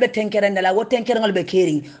belo nalbe tenkeren la wo tenkeren be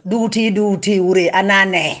kering duti wure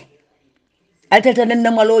anane altata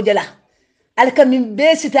nan malo jala alka min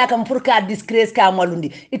be sita kam pour ka disgrace ka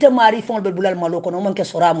malundi ita mari fon be bulal malo kono man ke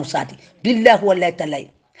sora musati billahi wallahi talay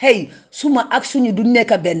hey suma ak suñu dunne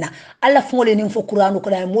ka benna alla fon le nin fo qur'anu ko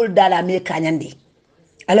day mol dala me kanyandi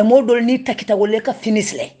ala mol dol ni takita wolle ka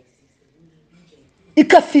finisle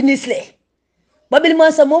ika finisle babil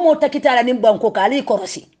man sa momo takita la nin banko ka ali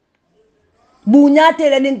korosi bunya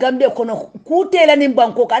tele nin gambe kono ku tele nin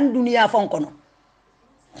banko kan duniya fon kono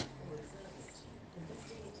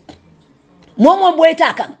momo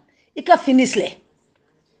boyta kan ika finisle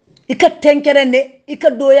ika tenkerende ika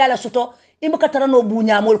doya la soto imaka tarano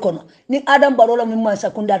bunya mol kono ni adam barola min man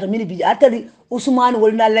sakunda to mini bi atari usman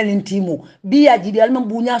wolna lanin timo biya jidi alman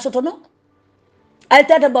bunya soto no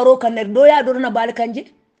altata baro kan ner doya do na bal kanje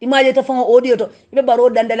imaje ta fon audio to be baro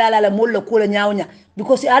dandala la mol la kula nyaawnya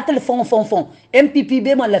because atel fon MPP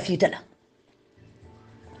be man la fitala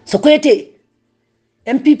so koyete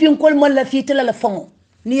MPP kol man la fitala la fon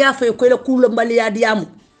ni ya fay ko la kula mbali ya diamu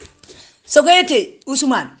so koyete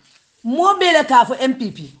usman mo be la ka fo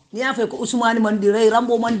MPP ni ya fay ko usman man di rey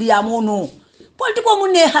rambo man diamu no politiko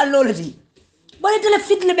mun ne halolati bari tele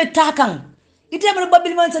fitle be takan ite ba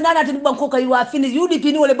babil man sanana tin banko kay wa finish UDP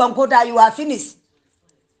ni wala banko ta yi wa finish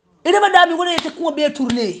ite ba dami wala ite ko be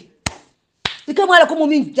tourner ite mala ko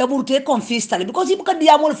min jaburte confuse tale because ibuka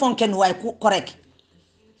diamu fon ken way correct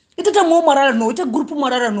ite ta mo marala no ite groupe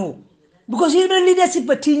marala no because you really leadership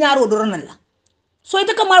petit nyaro do ronala so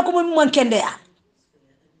ite ka mal ko mo man kende ya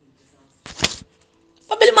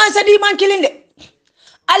babil man sadi man kilinde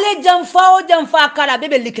ale jamfa kala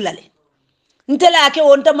bebe likilale ntela ke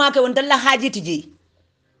wonta make wonta la haji tiji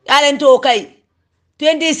alen to kay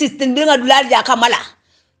 2016 bi nga dulal ja kamala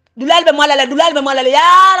dulal be malala ya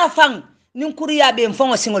rafang nin kuriya be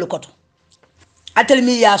mfongo singol koto atel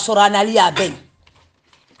mi ya sorana li ya ben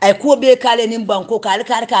ay ko be kale nin banko kale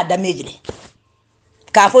ka damage le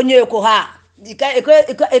ka fo nyoy ko ha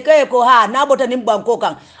ikay ko ha na bota nin banko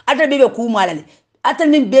kan atel be ku malale atel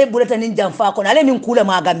nin be bulata nin jamfa ko ale min kula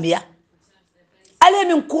ma gambia ale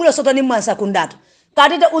min kula soto nin man sakundato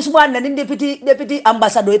kadita usman nin deputy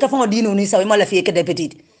ambassador ita fo dino ni sawe mala fi ke deputy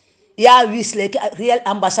ya wisle ke real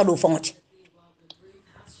ambassador fonti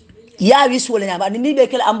ya wiswole nyamba ni be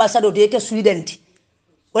kel ambassador de ke Sweden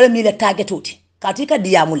wala mi la targetoti katika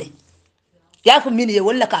diamule ya ko mini ye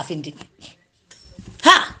wala ka findi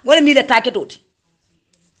ha wala mi la targetoti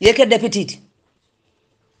ye ke deputy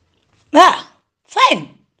ha fine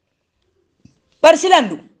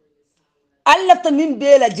barsilandu alla ta min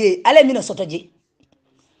be la je ale min soto je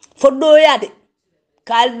foddo yaade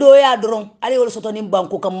kal do ya doron ale wala soto nim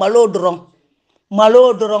banko kam malo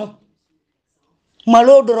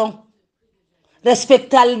doron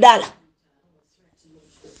respectal dala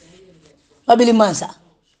babili mansa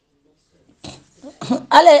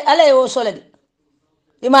ale wo solade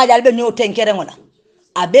imaji albe nyo tenkere ngona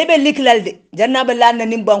abebe liklalde jannabe lanna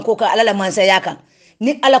nim banko ka ala la mansa yakan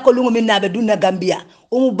ni ala ko lungu minna be dunna gambia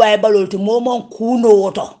umu baye balolti momon kuno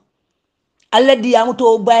woto alla diyamu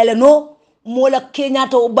to bayle no mola kenya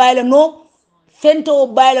to bayle no fento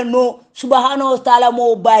bayle no subhanahu wa ta'ala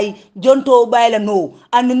mo bay jonto bayle no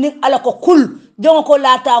anu ni ala ko kul jongo ko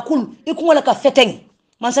lata kul iku wala ka feteng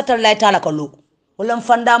man satar lay ta'ala ko lu wala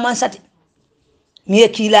fanda man sati mi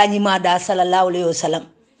kila ni ma da sallallahu alaihi wasallam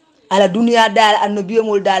ala dunya dal annabi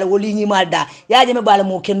mol dal woli ni mal da ya jame bala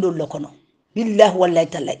mo kendo lo kono billahi wallahi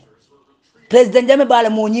ta'ala president jame bala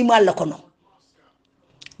mo ni mal lo kono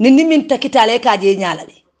ni min takitale ka je nyaala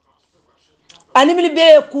de ani mi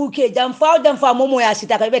be kuke jamfa momo ya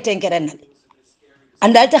sita ka be tenkeren nale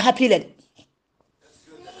anda ta hapila de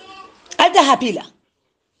alta hapila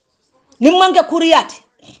ni manke kuriyati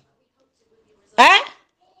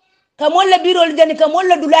ka molla birol jani ka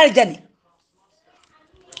molla dulal jani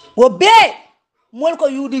wo be mol ko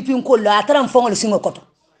UDP ko la taram fongol singo koto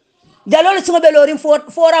jalol singo be lorin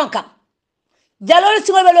foran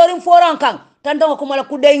kan tanto ko mala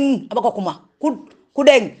kudeng abaka kuma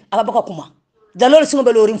kudeng abaka kuma jalol singo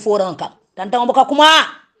be lorin foran kan tanto abaka kuma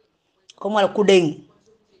ko mala kudeng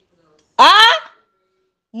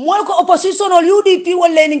mol ko opposition ol UDP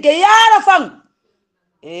wala ni ke yara fang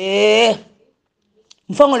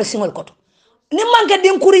mfangol singol koto ni manke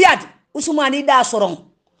din kuriyat usmani da soron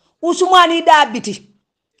usmani da biti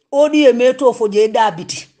odi meto fo je da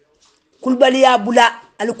biti kulbali ya bula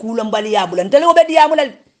al kulambali ya bula ntele obe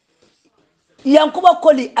diamulal yankuba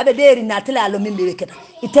koli abe deri na tela lo min be keta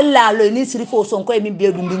itella lo ni sirifo son ko min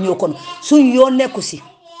be dum bi nyokon sun yonne kusi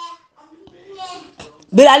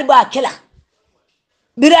biral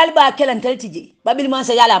ba kela ntaltije babil man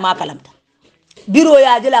sa yala ma kalamta biro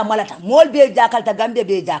ya jela malata mol be jakalta gambe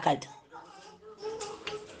be jakalta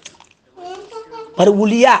par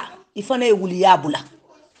wuliya ifana e wuliya bula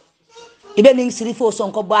ibe ning sirifo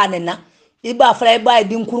sonko banena iba fra iba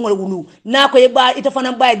din kurngol wulu na ko iba ita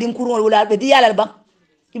fana ba din kurngol wula be di yala ba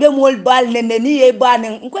ibe mol bal nenne ni e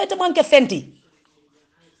banen ko ita manke fenti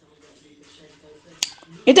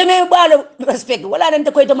ita me balo respect wala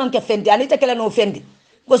nante ko ita manke fenti ani ita kala no fenti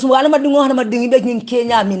ko sum wala madingo hana madingi be nyin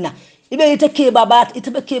kenya minna ibe ita ke babat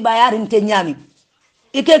ita be ke bayarin te nyami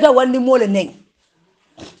ike ka wandi mole neng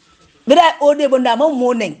bira ode bonda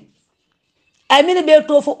mo neng ay mini be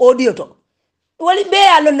to fo audio to wali be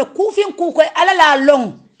ya lon ku fin ku ko ala la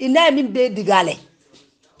long ina min be digale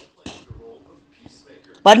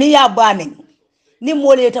bani ya banen ni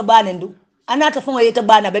mole ta banen du anata fo yeta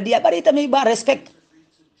bana be dia bari ta mi ba respect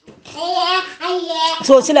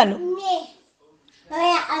so silan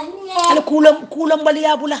ala kulam bali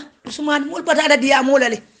ya bula usman mul batata dia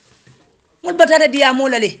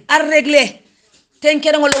molale ar régler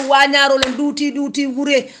tenkere ngol wañaro lo duti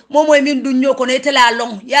wure momo min dunyo ko ne tela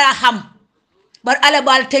long ya ham bar ala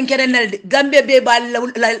bal tenkere nelde gambe be bal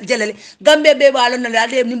jelale gambe be bal non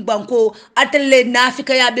ade nim banko atelle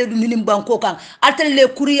nafika ya be dun nim banko kan atelle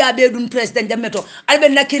kuriya be dun president jameto albe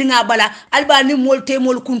nakiri nga bala alba nim molte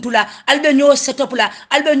mol kuntula albe nyo setup la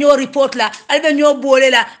albe nyo report la albe nyo bole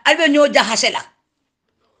la albe nyo jahasela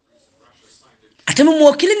atemu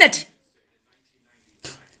mo kilinati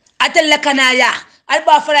atelle kanaya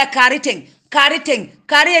alba fara kari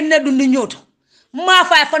en na dundu nyoto ma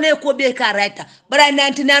fa fane ko be karaita bara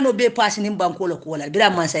 99 no be pass nim banko lo ko la bira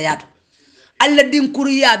man sayato alla din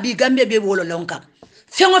kuriya bi gambe be wolo lonka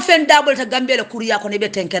fengo fen dabol ta gambe la kuriya ko ne be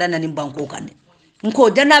tenkera na nim banko kan nko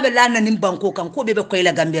jannabe la na nim banko kan ko be ko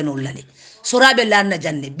la gambe no lale sorabe la na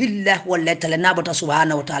janne billahi wallahi ta'ala nabata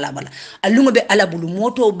subhanahu wa ta'ala bala allungo be ala bulu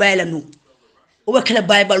moto bayla no o be kala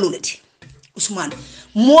bay balulati usman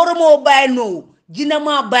moromo bayno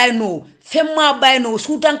jinama bayno femma bayno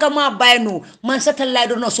sutanka ma bayno man satalla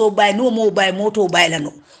do no so bayno mo bay moto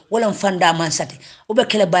baylano wala fanda man sate obe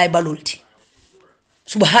kele bay balulti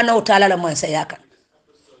subhanahu wa ta'ala man sayaka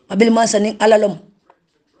abil man sanin alalom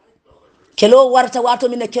kelo warta wato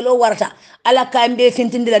min kelo warta ala kambe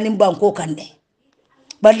fintindila nim banko kande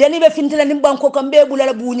baldeni be fintila nim banko kambe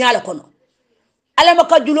bulala buñala kono ala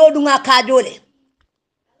maka julodu nga kajole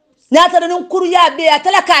nata non kurya be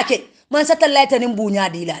atala kake man satalla ta nim buña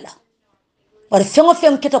dilala war fengo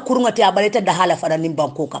fen keta kurngati abaleta da hala fara nim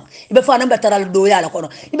banko kam ibe fa namba taral do yala kono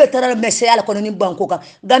ibe taral messe yala kono nim banko kam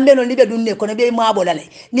gambe no libe dunne kono be mabo lale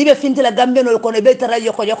nibe fintila gambe no kono be taral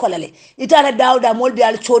yoko lale itala dawda molbe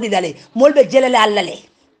al chodi lale molbe jelale allale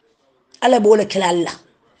ala bole kelalla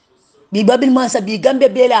bi babil mansa bi gambe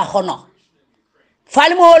be la hono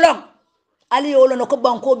falmo holon ali yolo no ko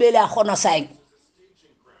banko be la hono say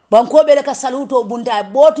banko be ka saluto bunta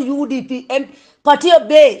botu UDP patio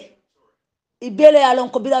be ibele yalon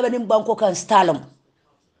ko birabe nim banko kan stalom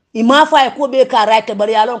ima fa ko be ka right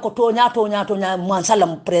bari yalon ko tonya man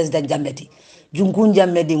salam president jambeti jungun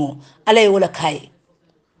jammedi mo alay wala kay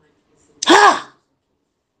ha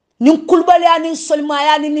nin kulbal ya nin solma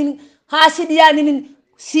ya nin hasid ya nin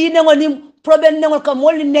sinengo nin problem nengo ka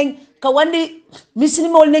molni nen ka wandi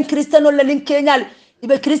muslimol nen kristanol la nin kenyal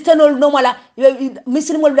ibe kristanol no mala ibe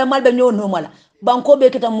muslimol da malbe nyo no mala banko be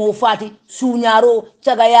keta mo fati sunyaro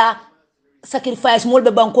cagaya sacrifice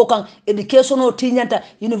molbe banko kan education o tinyanta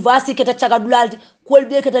university keta caga dulalti kol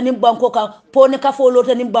be keta nim banko kan pone ka fo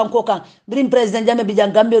lota nim banko kan brim president jamme bi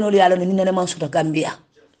jangambe no yalo ni nene man suta gambia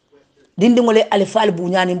dindi ngole alifal bu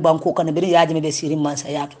nyani banko kan brim yaaji me be sirim man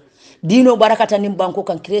sayato dino barakata nim banko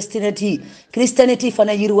kan christianity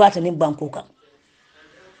fana yirwata nim banko kan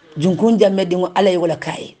junkun jamme dingo alay wala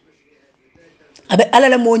kai abe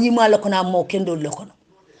alala mo nyima la kona mo kendo lokono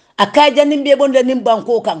akay janni mbe bonde nim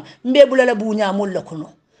banko kan mbe bulala buña mol lokono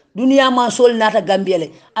duniya man sol nata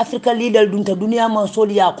gambiele africa leader dunta duniya man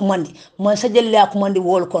sol ya kumandi man sajelle ya kumandi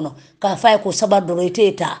wol kono ka fay ko sabar do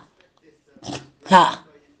reteta ha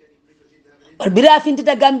bira finti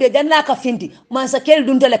ta gambia janna ka finti man sa kel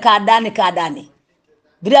dunta le ka dani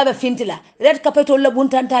bira be finti la red capital la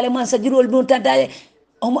buntantale man sa jirol buntantale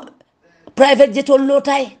private jet ol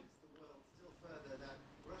lotay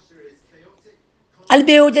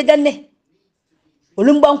albe o jajanne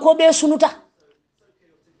olum banko be sunuta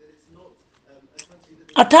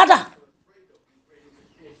atata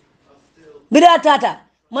bira tata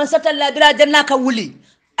man satalla bira janna ka wuli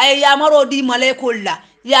ay yamaro di malaikol la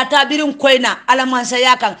ya tabirin koina ala mansa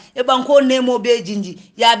yakan e banko nemo be jinji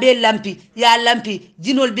ya be lampi ya lampi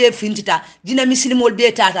jinol be fintita jina muslimol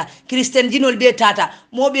be tata christian jinol be tata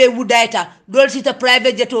mo be wudaita dol sita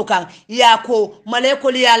private jeto kan ya ko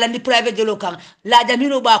malekol ya landi private jelo kan la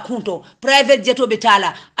jamino ba kunto private jeto be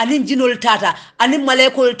tala anin jinol tata anin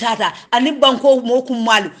malekol tata anin banko mo kum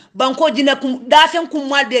malu banko jina kum dafen kum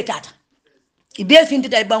mal be tata ibe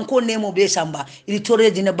fintita e banko nemo be samba ili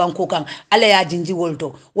tore jina banko kan ala ya jinji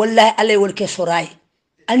wolto wallahi ala wol ke soray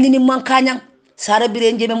alnini man kanyang sara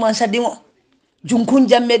bire njeme man sadingo junkun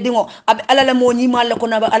jamme dingo ab ala la mo nyima la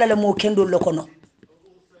kono ba ala la mo kendo la kono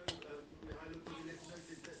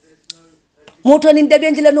moto nin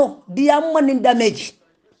dabenji la no diyam man nin damage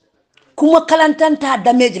kuma kalantanta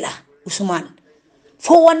damage la usman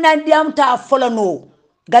fo wonna diyam ta folano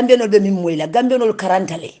gambe no be min moyla gambe no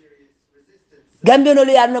karantale gambe no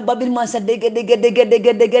ya no babil man sa dege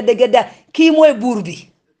ki moy burbi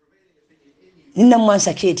ninna man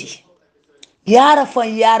sa keti yara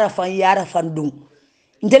fan dum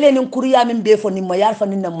ndele nin kuriya min be fo ni ma yara fan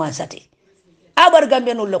ninna man sate abar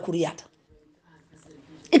gambe no la kuriyata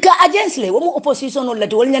ika agence le womo opposition no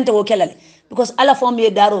lati wol nyanta wo kelale because ala fo mi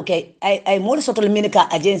daro kay ay mo sotol min ka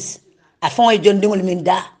agence a fon e jondingol min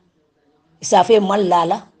da isa fe man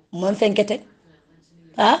lala man fenkete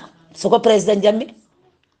ha soko president jammi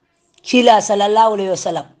cila sallallahu alaihi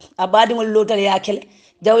wasallam abadi ngol lotal ya kele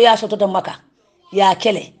jaw ya sotota maka ya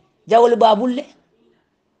kele jawol babulle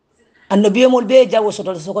annabi mol be jaw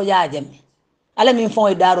sotota soko ya jammi ala min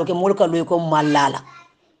fon e daro ke mol ka loy ko mallala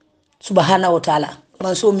subhanahu wa ta'ala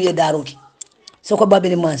man so mi daro ke soko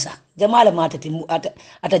babini mansa jamala matati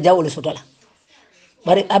ata jawol sotola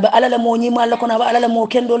bari aba ala la mo nyima la kono aba ala la mo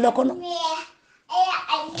kendo la kono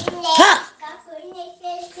ha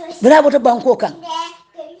bravo to banko kan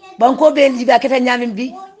banko be jiba keta nyamin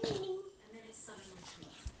bi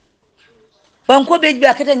banko be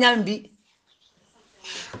jiba keta nyamin bi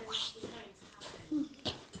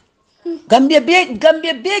gambia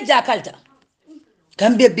be jakalta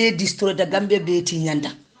gambia be destroy da gambia be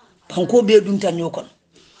tinyanda banko be dunta nyokon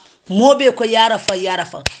mobe ko yara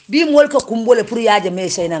fa bi mol ka kumbole pour yaaje me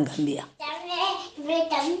sayna gambia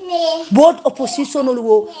bot opposition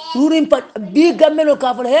wo rurim pat bi gammelo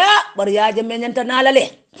ka fa he bar yaaje me nyanta nalale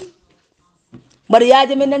bar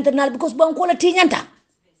yaaje me nyanta nal because banko la tinyanta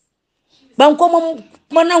banko mom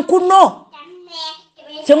manan kunno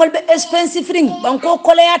sengol be expensive ring banko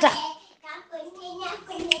koleyata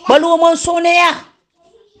balu mon soneya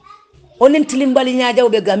onin tilimbali nyaajaw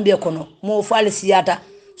be gambia kono mo fal siyata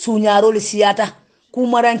suñarol siyata ku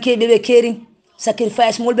maranke be kerin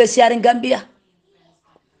sacrifice molbe siarin gambia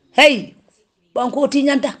hey banko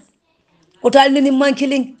tinyanta o talni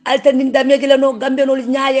mankiling altanin damage la no gambia no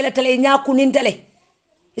nyaayela tale nyaakunin tale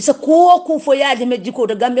isa ko fo yaaje me jiko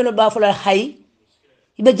to gambia no ba fula hay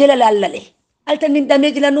ibe jelala allale altanin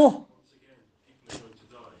damage la no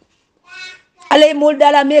ale mol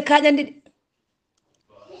dala me kanyandi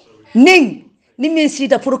ning min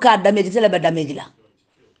sita pour ka damage tele ba damage la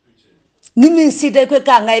nimin sita ko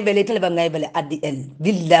ka ngay bele tele ba ngay bele addi en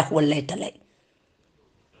billahi wallahi talay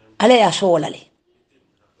ala ya so walale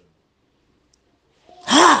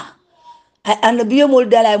ha ay annabiyo mol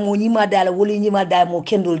dala mo nyima dala woli nyima dala mo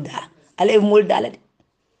kendol da ala mol dala de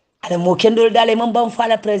ala mo kendol dala man bam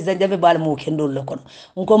fala president jabe bal mo kendol lo kono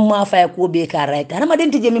ko ma fay ko be ka right ana ma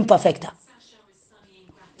denti je min perfecta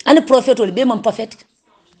ani prophet wol be man perfect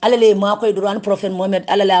ala le ma koy duran prophet Muhammad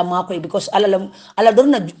ala la ma koy because ala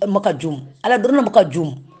dorna maka jum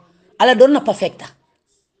ala dorna perfecta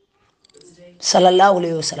sallallahu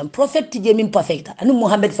alaihi wasallam prophet je min perfecta ani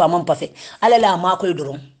Muhammad fa man perfect ala la ma koy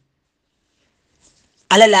duron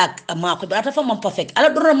ala la ma koy ata fa man perfect ala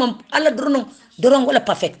doron wala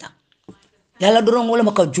perfecta yalla doron wala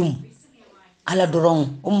maka jum ala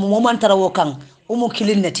doron mo man tarawo kan mo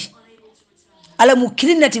kilinati ala mu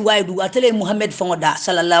kilinati waydu atele Muhammad fongoda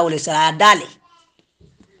sallallahu alaihi wasallam dale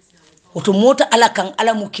oto mota ala kan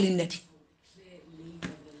ala mu kilinati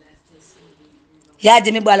ya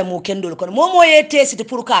jemi bala mu kendol kon momo yete siti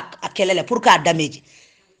pour ka akelele pour ka damage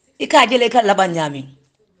ika jele ka laban nyami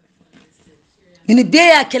ni be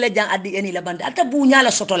ya kele jan addi eni labande alta bu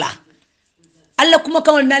nyala sotola alla kuma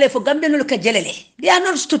kawol nale fo gambe no ka jelele they are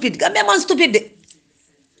not stupid gambe man stupid de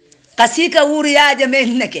kasika wuri ya jeme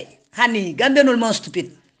neke hani gambe no man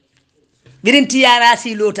stupid birin tiyara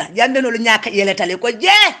si lota gambe no nyaka yeletale ko je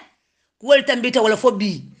wol tambita wala fo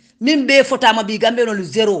bi min be fotama bi gambe no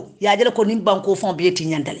zero ya jele ko nim banko fon be ti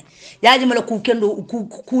nyandale ya jema ku kendo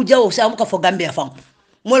ku jaw sa mo ka fo gambe fon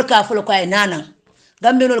mol ka fo ko ay nana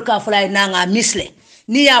gambe no ka fo ay nanga misle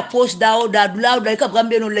ni ya post da dula ka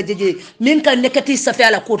gambe no lejeje min kan nekati safi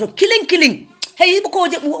ala koto killing hey ko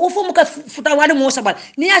je o fo muka futa wani mo sabal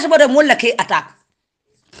ni ya sabada mo la ke attack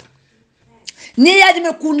ni ya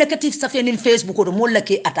jime ku nekati safi nin Facebook ko mo la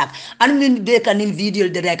ke attack an min de kan nin video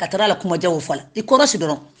de ka tara kuma jawo fala i korosi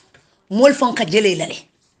don mol fon ka jele lale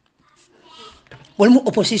wal mu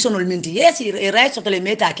opposition ol minti yes i right so tele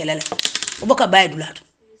meta kelele o boka bay dulato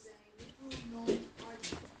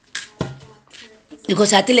iko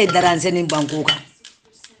satile daranse nin banko ka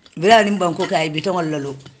bila nin banko ka ay bitongol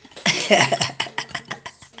lolo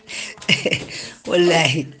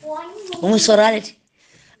wallahi on soraleti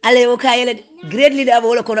ale o kayele great leader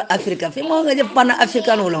wala ko Africa fi mo nga je pan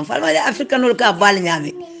african wala falma african wala ka bal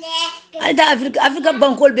nyame alta africa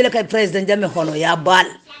bankol bele kay president jamme hono ya bal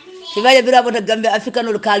fi baye bira bota gambe african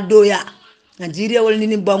wala kal doya Nigeria wala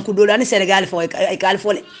ni banku do ni Senegal fo ay kal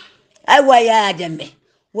fole ay waya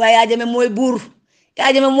jamme moy bour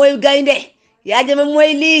ya jamme moy gaynde ya jamme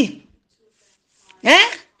moy li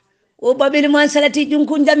o babili man salati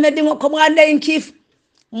junkun jamme dingo ko ande en kif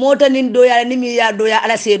mota nin doya ni mi ya doya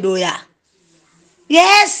ala se doya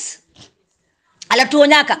yes ala to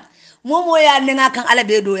nyaka momo ya nenga kan ala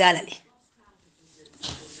be doya lale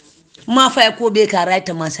ma fa ko be ka right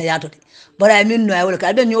man sayato de bara min no ay wala ka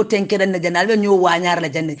albe nyo tenke dan janna albe nyo wanyar la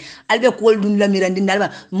janne albe ko dun la mirandi alba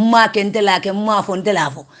ma kente la ke ma fonte la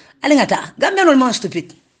fo ala ngata gambe non man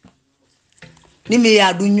stupid ni mi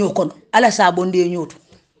ya du nyo kono ala sa bonde nyoto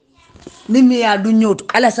nimi ya du nyoto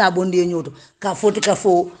ala sa bonde nyoto ka foti ka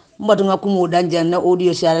fo mbadu nga kumo danjan na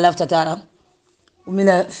audio si ala lafta tara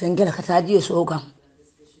umina fengela kataji so kam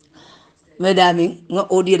medami nga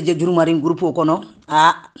audio je jurumarin groupe kono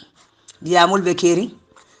diamul be keri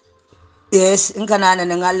yes ngana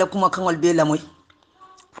na ngalla kuma kangol be lamoy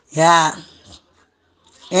ya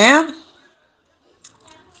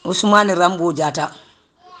Usman Rambo jatta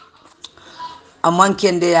amman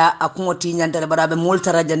kende ya akungo tinyanta barabe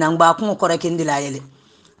moltara janang ba akungo kore kendi la yele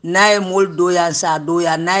nae mol doya sa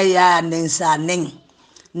doya nae ya nen sa nen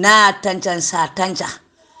na tancha sa tancha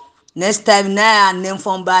next time na nen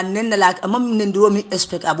fomba nen la amam nen dromi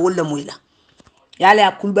expect abolla moyla yale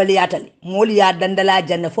akulbali yatale mol ya dandala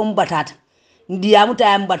janna fom batata ndiya muta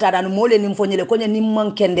am batata no mole nim fonyele konya nim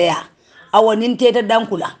man kende ya awo nin teta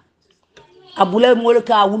dankula abula mol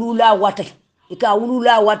ka wulula wata ika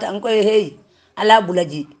wulula wata anko hey ala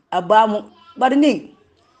bulaji abamu barni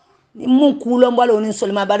mun kulo mbalo ni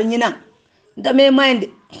solma bar nyina ndame mind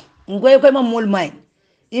ngoy koy ma mol mind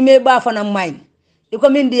ime ba fana mind iko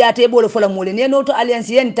min diya te bolo fola mol ne noto alliance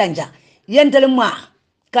yen tanja yental ma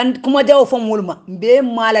kan kuma jaw fo mol ma be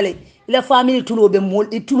malale ila family tulo be mol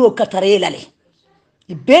tulo katare lale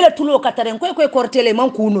bela tulo katare koy kortele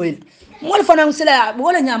man kuno el mol fana sila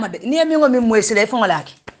wala nyama de ni mi ngomi moy sila fo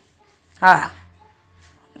ngalaki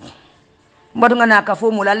mbadu ngana ka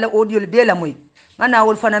fo mol alla audio be la moy ngana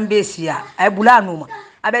wol fana be siya ay bulanuma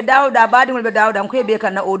abe dawda badi mol be dawda ko be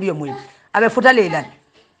kan na audio moy abe futale lan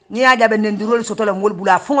ni aja be ndirol sotolo mol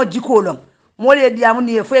bula fo jikolom mol ye diamu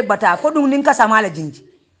ni fo bata ko dum nin kasa mala jinji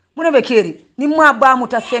mune be keri ni ma ba mu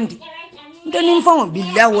ta fendi nde nin fo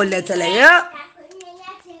billahi wala tala ya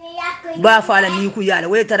ba fala ni ku yala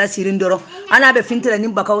we tara sirin doro ana be fintela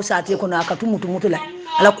nin bakaw sate ko na ka tumutu la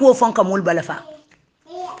ala ko fon ka mol bala fa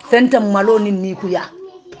fenta malo ni ku ya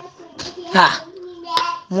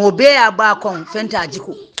mo be ya ba kon fenta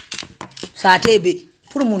jiko sate be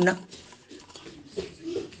pour munna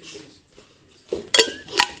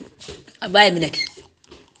abay minake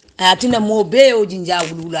atina mo be o jinja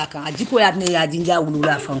wulula kan ajiko ya ne ya jinja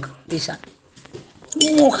wulula fanka isa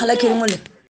mo khala ke mo le